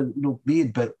 It's got a little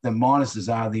beard, but the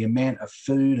minuses are the amount of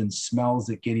food and smells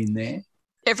that get in there.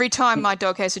 Every time my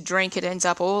dog has a drink, it ends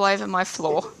up all over my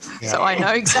floor. Yeah. So I know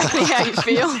exactly how you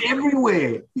feel.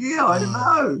 Everywhere. Yeah, I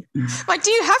know. Like, do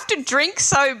you have to drink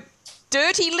so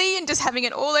dirtily and just having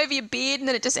it all over your beard and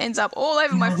then it just ends up all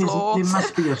over my floor? There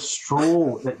must be a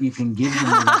straw that you can give them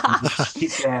and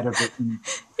tip out of it.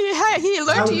 Here,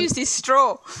 learn to use this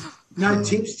straw. No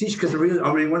tips, Tish, because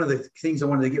one of the things I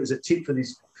wanted to get was a tip for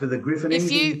the Griffin.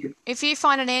 If you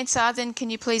find an answer, then can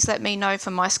you please let me know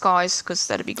for my skies, because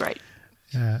that'd be great.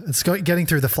 Yeah, it's getting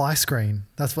through the fly screen.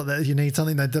 That's what you need,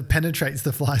 something that penetrates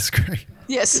the fly screen.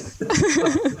 Yes.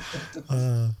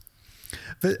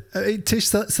 But Tish,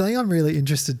 something I'm really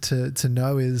interested to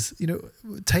know is,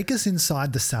 take us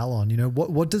inside the salon.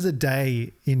 What does a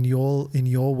day in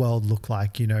your world look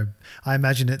like? I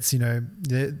imagine it's,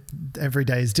 every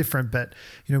day is different, but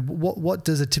what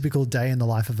does a typical day in the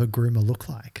life of a groomer look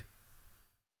like?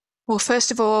 Well,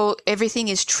 first of all, everything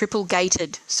is triple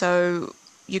gated. So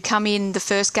you come in the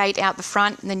first gate out the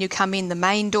front, and then you come in the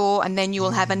main door, and then you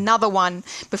will have another one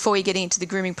before you get into the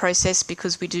grooming process,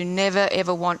 because we do never,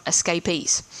 ever want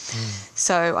escapees.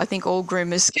 So I think all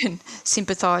groomers can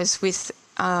sympathise with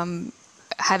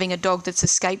having a dog that's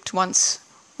escaped once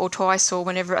or twice or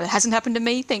whenever. It hasn't happened to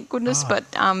me, thank goodness.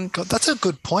 But God, that's a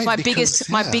good point. My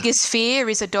biggest fear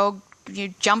is a dog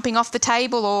jumping off the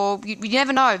table, or you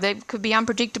never know. They could be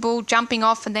unpredictable, jumping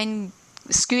off and then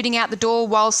scooting out the door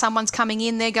while someone's coming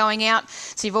in, they're going out.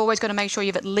 So you've always got to make sure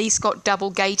you've at least got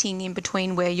double gating in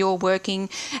between where you're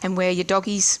working and where your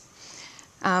doggies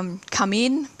come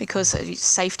in, because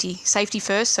safety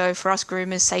first. So for us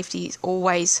groomers, safety is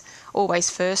always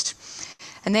first.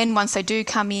 And then once they do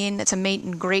come in, it's a meet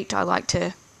and greet. I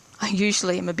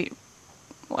usually am a bit,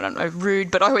 I don't know,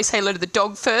 rude, but I always say hello to the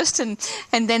dog first and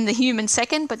then the human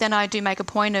second. But then I do make a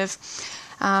point of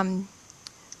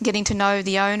getting to know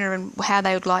the owner and how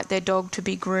they would like their dog to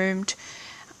be groomed.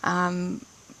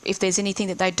 If there's anything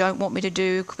that they don't want me to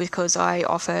do, because I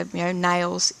offer,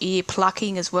 nails, ear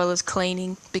plucking as well as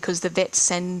cleaning, because the vets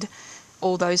send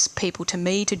all those people to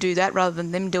me to do that rather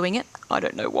than them doing it. I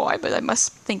don't know why, but they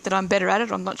must think that I'm better at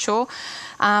it. I'm not sure.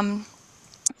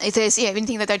 If there's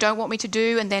anything that they don't want me to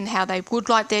do, and then how they would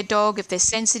like their dog, if they're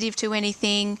sensitive to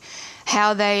anything,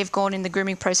 how they've gone in the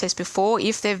grooming process before,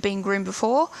 if they've been groomed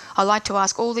before. I like to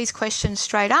ask all these questions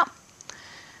straight up,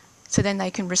 so then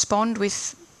they can respond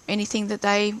with anything that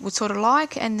they would sort of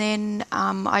like. And then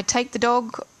I take the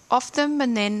dog off them,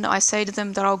 and then I say to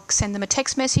them that I'll send them a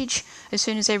text message as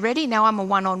soon as they're ready. Now I'm a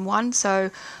one-on-one, so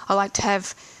I like to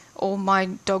have all my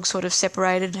dogs sort of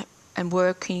separated and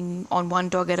working on one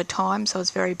dog at a time, so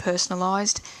it's very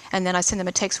personalised. And then I send them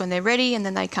a text when they're ready, and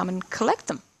then they come and collect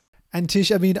them. And Tish,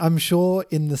 I mean, I'm sure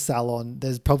in the salon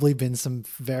there's probably been some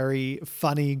very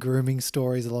funny grooming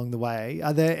stories along the way.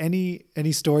 Are there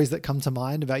any stories that come to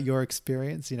mind about your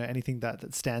experience? Anything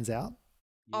that stands out?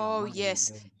 Oh,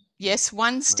 yes. Yes,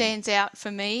 one stands out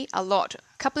for me a lot.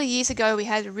 A couple of years ago, we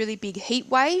had a really big heat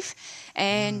wave,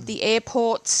 and the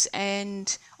airports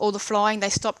and all the flying, they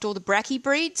stopped all the Brachy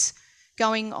breeds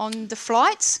going on the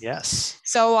flights. Yes.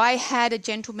 So I had a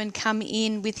gentleman come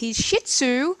in with his Shih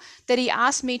Tzu that he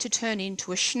asked me to turn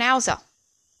into a Schnauzer.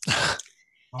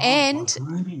 And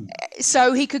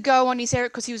so he could go on his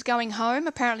errand, because he was going home.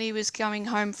 Apparently he was going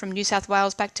home from New South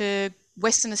Wales back to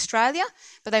Western Australia,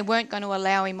 but they weren't going to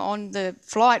allow him on the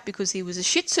flight because he was a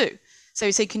Shih Tzu. So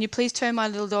he said, "Can you please turn my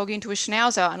little dog into a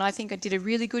Schnauzer?" And I think I did a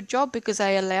really good job, because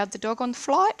they allowed the dog on the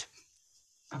flight.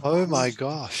 Oh my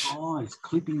gosh.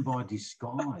 Clipping by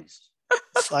disguise.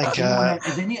 It's like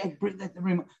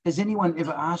has anyone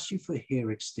ever asked you for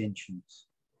hair extensions?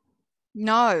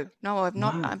 No, I've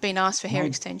not. I've been asked for hair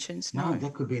extensions. No,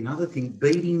 that could be another thing.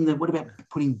 Beading. What about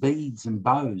putting beads and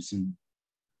bows and?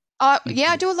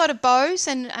 I do a lot of bows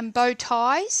and bow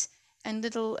ties and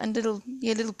little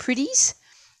pretties,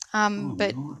 but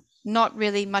nice. Not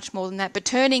really much more than that. But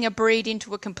turning a breed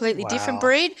into a completely different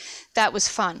breed, that was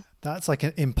fun. That's like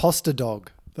an imposter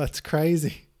dog. That's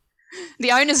crazy.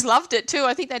 The owners loved it too.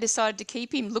 I think they decided to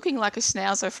keep him looking like a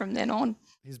Schnauzer from then on.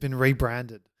 He's been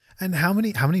rebranded. And how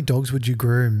many dogs would you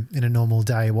groom in a normal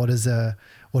day? What does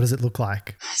it look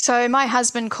like? So my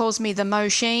husband calls me the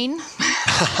Mosheen.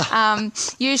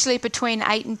 Usually between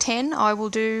 8 and 10 I will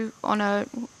do on a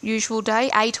usual day,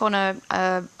 8 on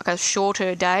a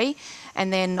shorter day.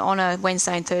 And then on a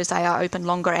Wednesday and Thursday, I open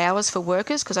longer hours for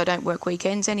workers, because I don't work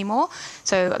weekends anymore.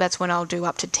 So that's when I'll do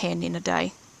up to 10 in a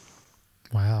day.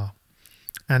 Wow.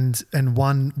 And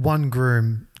one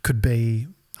groom could be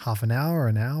half an hour,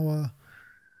 an hour?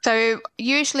 So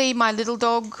usually my little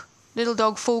dog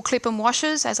full clip and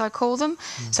washes, as I call them.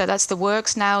 So that's the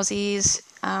works, nails, ears,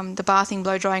 the bathing,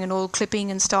 blow drying and all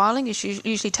clipping and styling. It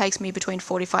usually takes me between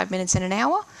 45 minutes and an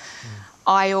hour.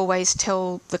 I always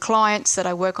tell the clients that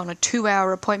I work on a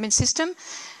 2-hour appointment system,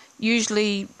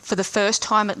 usually for the first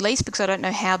time at least, because I don't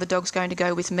know how the dog's going to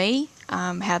go with me,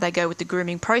 how they go with the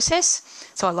grooming process.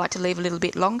 So I like to leave a little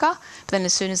bit longer. But then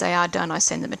as soon as they are done, I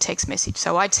send them a text message.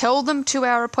 So I tell them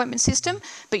 2-hour appointment system,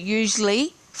 but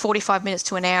usually 45 minutes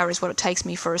to an hour is what it takes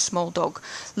me for a small dog.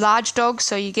 Large dogs,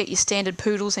 so you get your standard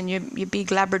poodles and your big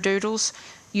labradoodles,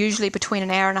 usually between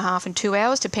an hour and a half and 2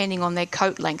 hours, depending on their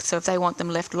coat length. So if they want them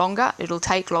left longer, it'll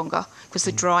take longer, because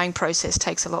the drying process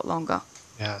takes a lot longer.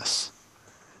 Yes.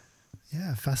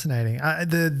 Yeah, fascinating.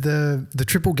 The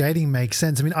triple gating makes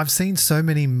sense. I mean, I've seen so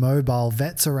many mobile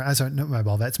vets around, not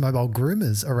mobile vets, mobile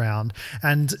groomers around.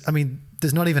 And I mean,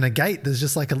 there's not even a gate. There's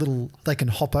just like a little, they can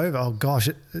hop over. Oh gosh,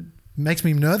 it makes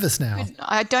me nervous now.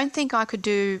 I don't think I could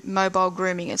do mobile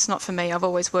grooming. It's not for me. I've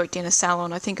always worked in a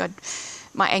salon. I think I'd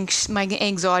my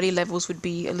anxiety levels would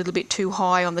be a little bit too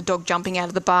high on the dog jumping out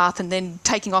of the bath and then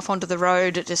taking off onto the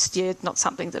road. It just, not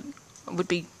something that would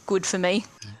be good for me.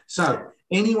 So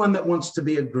anyone that wants to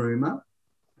be a groomer,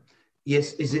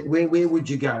 yes, is it where would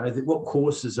you go? What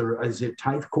courses is there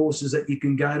TAFE courses that you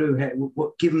can go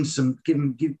to?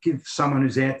 Give someone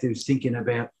who's out there who's thinking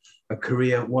about a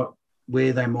career,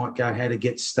 where they might go, how to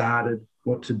get started,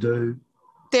 what to do.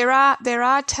 There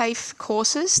are TAFE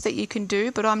courses that you can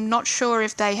do, but I'm not sure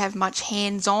if they have much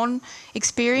hands-on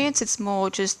experience. It's more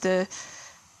just the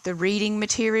reading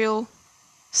material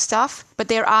stuff. But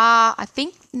there are,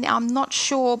 I'm not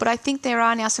sure, but I think there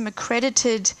are now some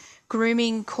accredited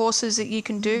grooming courses that you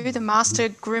can do. The Master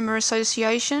Groomer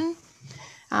Association,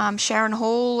 Sharon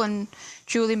Hall and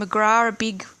Julie McGrath are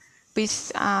big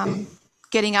with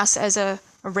getting us as a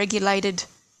regulated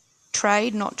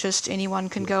trade, not just anyone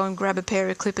can go and grab a pair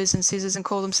of clippers and scissors and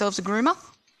call themselves a groomer.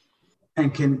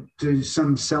 And do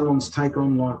some salons take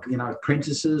on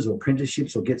apprentices or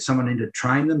apprenticeships or get someone in to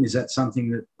train them? Is that something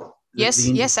that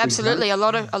Yes, absolutely. A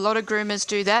lot of groomers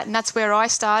do that, and that's where I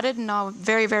started, and I'm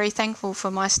very, very thankful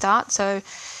for my start. So,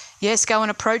 yes, go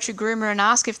and approach a groomer and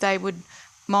ask if they would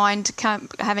mind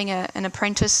having an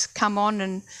apprentice come on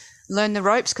and learn the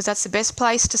ropes, because that's the best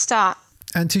place to start.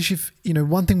 And Tish, if,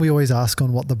 one thing we always ask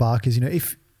on What the Bark is,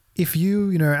 if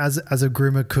you, as a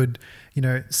groomer could,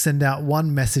 send out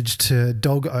one message to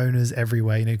dog owners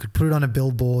everywhere, you could put it on a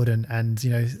billboard and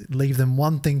leave them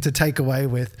one thing to take away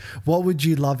with, what would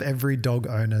you love every dog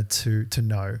owner to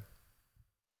know?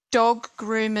 Dog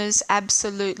groomers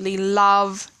absolutely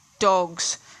love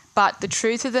dogs, but the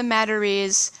truth of the matter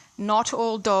is not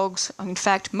all dogs, in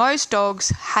fact, most dogs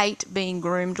hate being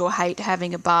groomed or hate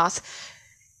having a bath.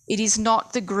 It is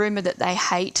not the groomer that they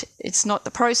hate. It's not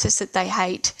the process that they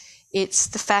hate. It's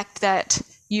the fact that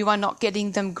you are not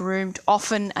getting them groomed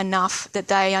often enough, that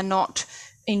they are not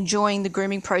enjoying the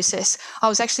grooming process. I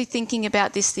was actually thinking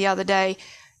about this the other day.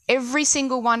 Every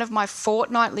single one of my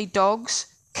fortnightly dogs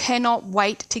cannot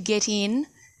wait to get in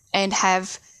and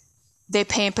have their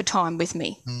pamper time with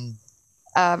me.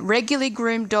 A regularly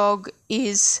groomed dog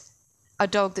is a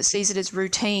dog that sees it as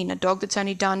routine. A dog that's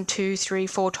only done 2, 3,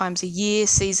 4 times a year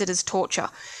sees it as torture.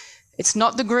 It's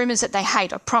not the groomers that they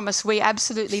hate. I promise we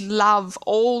absolutely love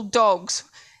all dogs.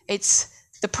 It's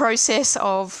the process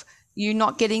of you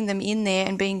not getting them in there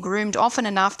and being groomed often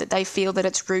enough that they feel that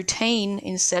it's routine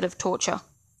instead of torture.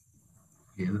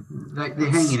 Yeah, they're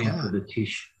hanging out for the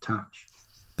Tish touch.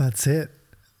 That's it.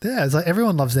 Yeah, it's like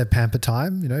everyone loves their pamper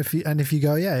time, if you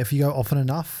go often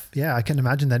enough, I can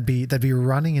imagine they'd be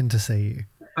running in to see you.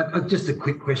 Just a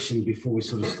quick question before we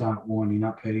sort of start winding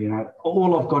up here.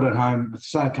 All I've got at home,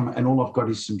 and all I've got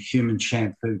is some human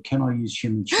shampoo. Can I use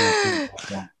human shampoo like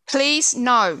that? Please,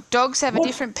 no. Dogs have a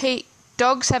different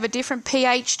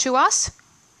pH to us.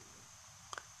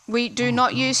 We do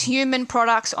not use human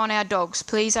products on our dogs.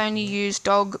 Please only use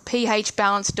pH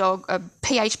balanced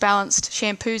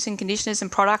shampoos and conditioners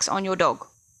and products on your dog.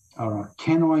 All right.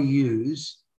 Can I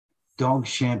use dog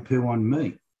shampoo on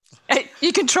me?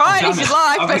 You can try it if you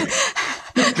like,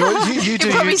 but you do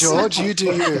you, George. You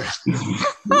do you.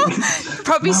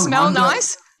 Probably smell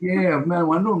nice. Yeah, no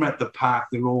wonder I'm at the park.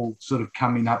 They're all sort of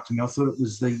coming up to me. I thought it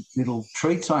was the little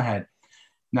treats I had.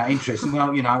 No, interesting.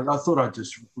 Well, I thought I'd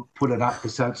just put it up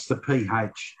because it's the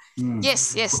pH.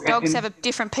 Yes. Dogs have a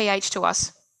different pH to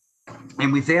us.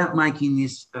 And without making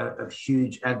this a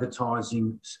huge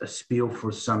advertising spiel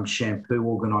for some shampoo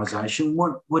organisation,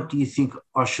 what do you think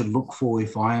I should look for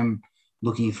if I am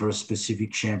looking for a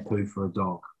specific shampoo for a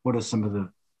dog? What are some of the,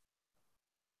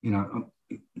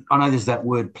 I know there's that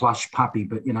word plush puppy,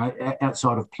 but,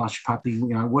 outside of plush puppy,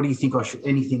 what do you think I should,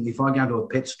 anything, if I go to a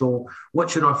pet store, what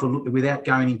should I look without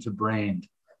going into brand?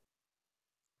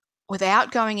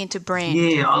 Without going into brand?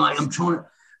 Yeah, I'm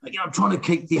trying to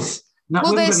keep this. No,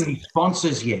 we haven't got any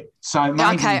sponsors yet. So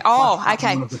maybe okay. Well, I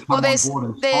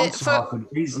could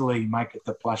easily make it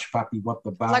the plush puppy, What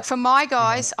the Bark. Like for my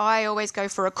guys, I always go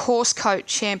for a coarse coat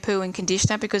shampoo and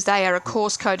conditioner because they are a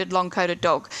coarse coated, long coated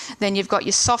dog. Then you've got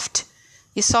your softer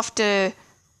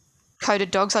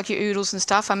coated dogs like your oodles and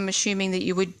stuff. I'm assuming that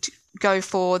you would go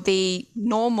for the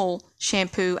normal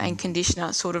shampoo and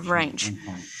conditioner sort of range.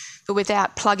 Okay. But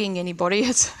without plugging anybody,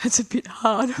 it's a bit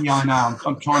hard. Yeah, I know.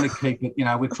 I'm trying to keep it,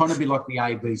 we're trying to be like the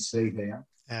ABC here.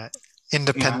 Yeah,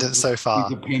 independent so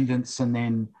far. Independence, and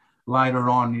then later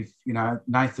on, if,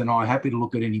 Nathan and I are happy to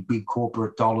look at any big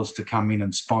corporate dollars to come in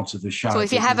and sponsor the show. So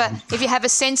if you have a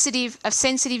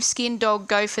sensitive skin dog,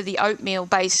 go for the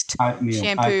oatmeal-based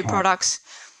shampoo products.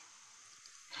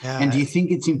 Yeah. And do you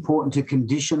think it's important to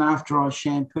condition after I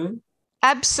shampoo?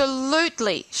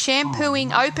 Absolutely.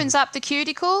 Shampooing opens up the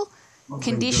cuticle.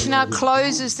 Conditioner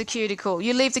closes the cuticle.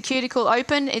 You leave the cuticle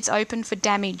open, it's open for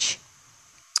damage.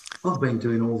 I've been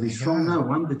doing all this wrong. No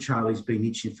wonder Charlie's been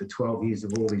itching for 12 years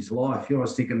of all his life. I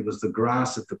was thinking it was the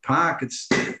grass at the park. It's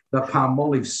the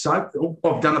Palmolive soap. Oh,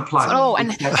 I've done a plug. Oh,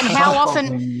 and how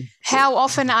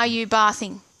often are you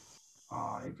bathing?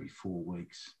 Every 4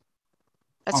 weeks.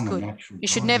 That's good. You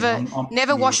should never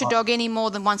wash a dog any more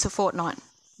than once a fortnight.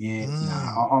 Yeah,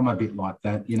 no, I'm a bit like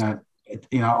that.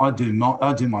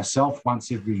 I do myself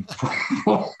once every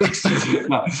 4 weeks.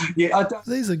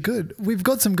 These are good. We've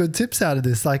got some good tips out of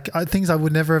this, like things I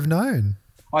would never have known.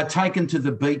 I take them to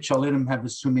the beach. I let them have a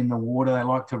swim in the water. They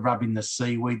like to rub in the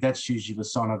seaweed. That's usually the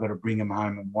sign I've got to bring them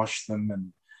home and wash them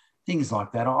and things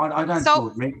like that. I don't do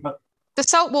it, Rick, but the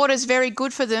salt water is very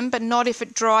good for them, but not if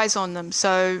it dries on them.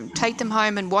 So take them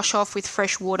home and wash off with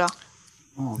fresh water.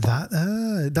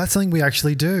 That's something we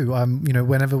actually do.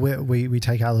 Whenever we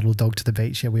take our little dog to the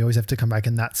beach, we always have to come back,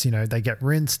 and that's they get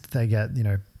rinsed, they get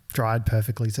dried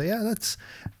perfectly. So that's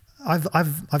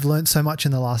I've learned so much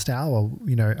in the last hour,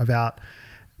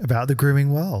 about the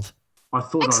grooming world. I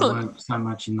thought Excellent. I learned so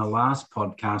much in the last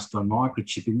podcast on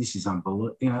microchipping. This is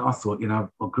unbelievable. I thought,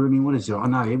 grooming, what is it? I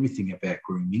know everything about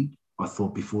grooming. I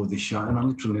thought before this show, and I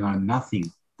literally know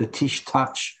nothing. The Tish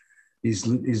touch is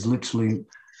literally.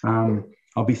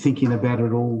 I'll be thinking about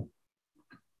it all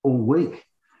week,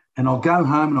 and I'll go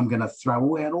home and I'm going to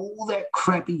throw out all that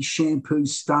crappy shampoo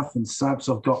stuff and soaps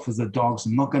I've got for the dogs.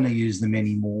 I'm not going to use them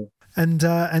anymore.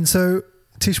 And so,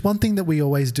 Tish, one thing that we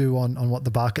always do on What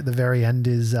the Bark at the very end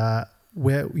is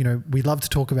where we love to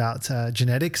talk about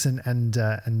genetics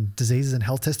and diseases and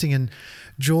health testing. And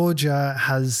George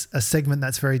has a segment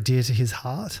that's very dear to his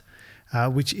heart,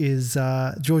 which is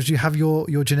George. Do you have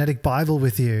your genetic Bible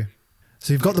with you?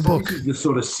 So you've got the book. This is the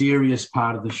sort of serious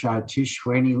part of the show, Tish,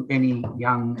 for any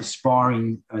young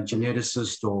aspiring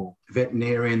geneticist or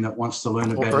veterinarian that wants to learn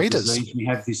about disease. We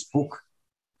have this book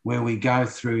where we go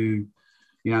through,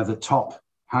 the top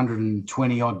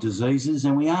 120 odd diseases,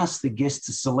 and we ask the guests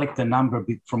to select a number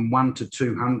from 1 to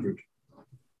 200.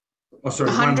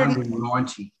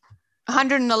 190.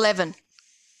 111.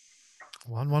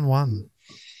 111.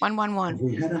 111.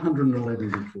 We had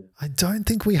 111 before. I don't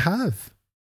think we have.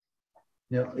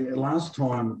 Now, last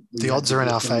time... The odds are in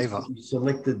our favour. We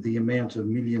selected the amount of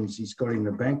millions he's got in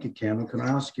the bank account. I can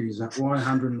ask you, why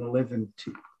 111?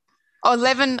 Oh,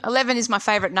 11 is my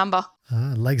favourite number.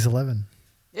 Legs 11.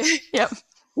 Yep.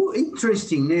 Well,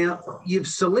 interesting. Now, you've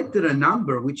selected a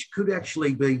number which could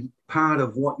actually be part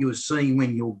of what you're seeing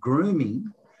when you're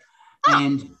grooming,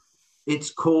 and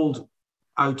it's called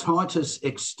otitis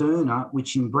externa,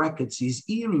 which in brackets is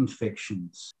ear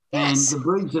infections. Yes. And the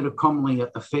breeds that are commonly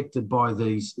affected by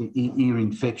these ear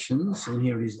infections, and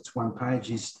here it is, it's one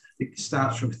page, it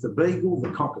starts with the Beagle, the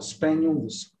Cocker Spaniel,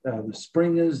 the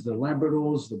Springers, the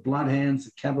Labradors, the Bloodhounds,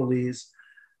 the Cavaliers,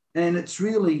 and it's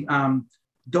really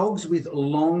dogs with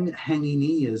long hanging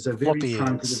ears are very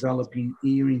prone to developing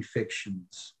ear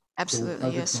infections.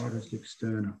 Absolutely, yes. Otitis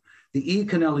externa. The ear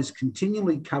canal is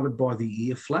continually covered by the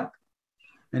ear flap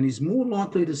and is more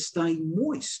likely to stay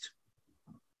moist.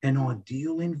 An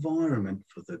ideal environment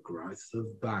for the growth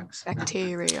of bugs.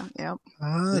 Bacteria, yep.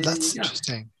 That's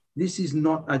interesting. This is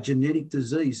not a genetic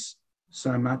disease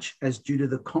so much as due to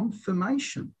the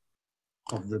conformation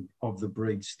of the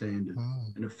breed standard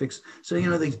and affects. So,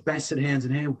 these basset hounds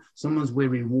and how someone's very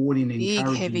rewarding and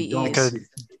encouraging dogs with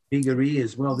bigger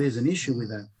ears. Well, there's an issue with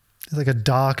that. It's like a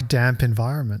dark, damp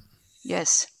environment.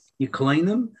 Yes. You clean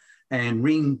them and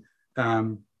ring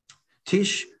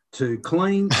Tish to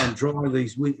clean and dry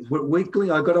these weekly.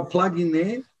 I got a plug in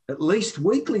there. At least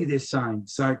weekly, they're saying.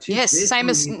 So Tish, yes, same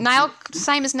as nail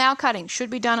cutting. Should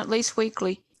be done at least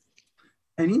weekly.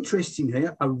 And interesting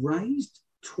here, a raised,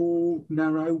 tall,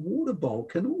 narrow water bowl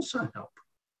can also help.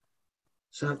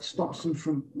 So it stops them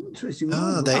from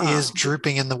their ears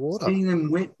drooping in the water. Getting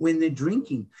them wet when they're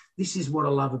drinking. This is what I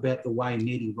love about the way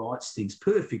Nettie writes things.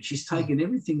 Perfect. She's taken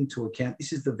everything into account.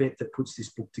 This is the vet that puts this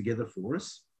book together for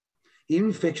us. Ear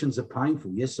infections are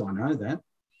painful. Yes, I know that.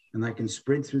 And they can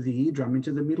spread through the eardrum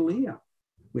into the middle ear,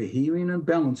 where hearing and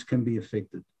balance can be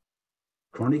affected.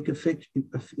 Chronic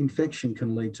infection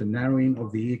can lead to narrowing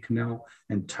of the ear canal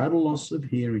and total loss of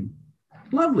hearing.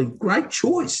 Lovely. Great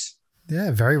choice.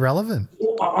 Yeah, very relevant.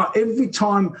 Every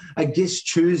time a guest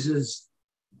chooses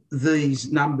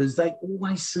these numbers, they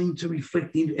always seem to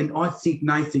reflect in. And I think,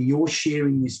 Nathan, you're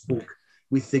sharing this book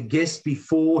with the guest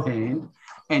beforehand,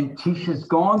 and Tish has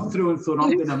gone through and thought,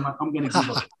 I'm going to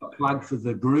give a plug for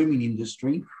the grooming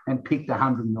industry, and picked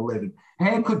 111.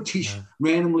 How could Tish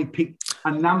randomly pick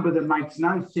a number that makes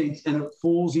no sense and it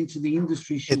falls into the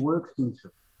industry she works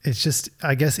into? It's just,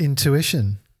 I guess,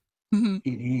 intuition. It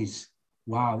is.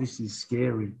 Wow, this is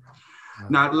scary.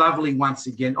 No, lovely once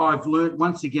again. I've learned,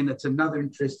 once again, it's another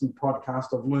interesting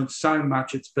podcast. I've learned so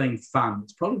much. It's been fun.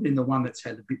 It's probably been the one that's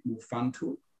had a bit more fun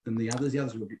to it than the others. The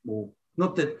others were a bit more,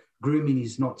 not that grooming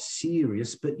is not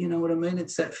serious, but you know what I mean?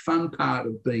 It's that fun part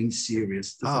of being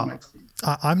serious. Does that make sense?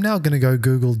 I'm now going to go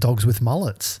Google dogs with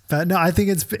mullets. But no, I think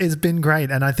it's been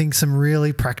great. And I think some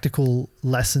really practical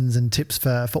lessons and tips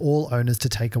for all owners to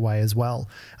take away as well.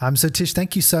 So Tish,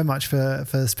 thank you so much for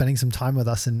spending some time with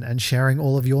us and sharing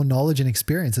all of your knowledge and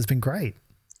experience. It's been great.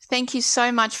 Thank you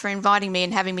so much for inviting me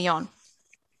and having me on.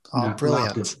 Oh, no,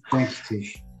 brilliant. Thanks,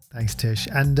 Tish. Thanks, Tish.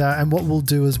 And what we'll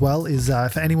do as well is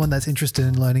for anyone that's interested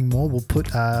in learning more, we'll put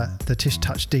the Tish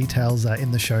Touch details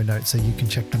in the show notes so you can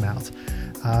check them out.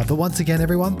 But once again,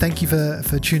 everyone, thank you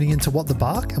for tuning in to What the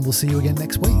Bark, and we'll see you again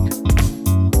next week.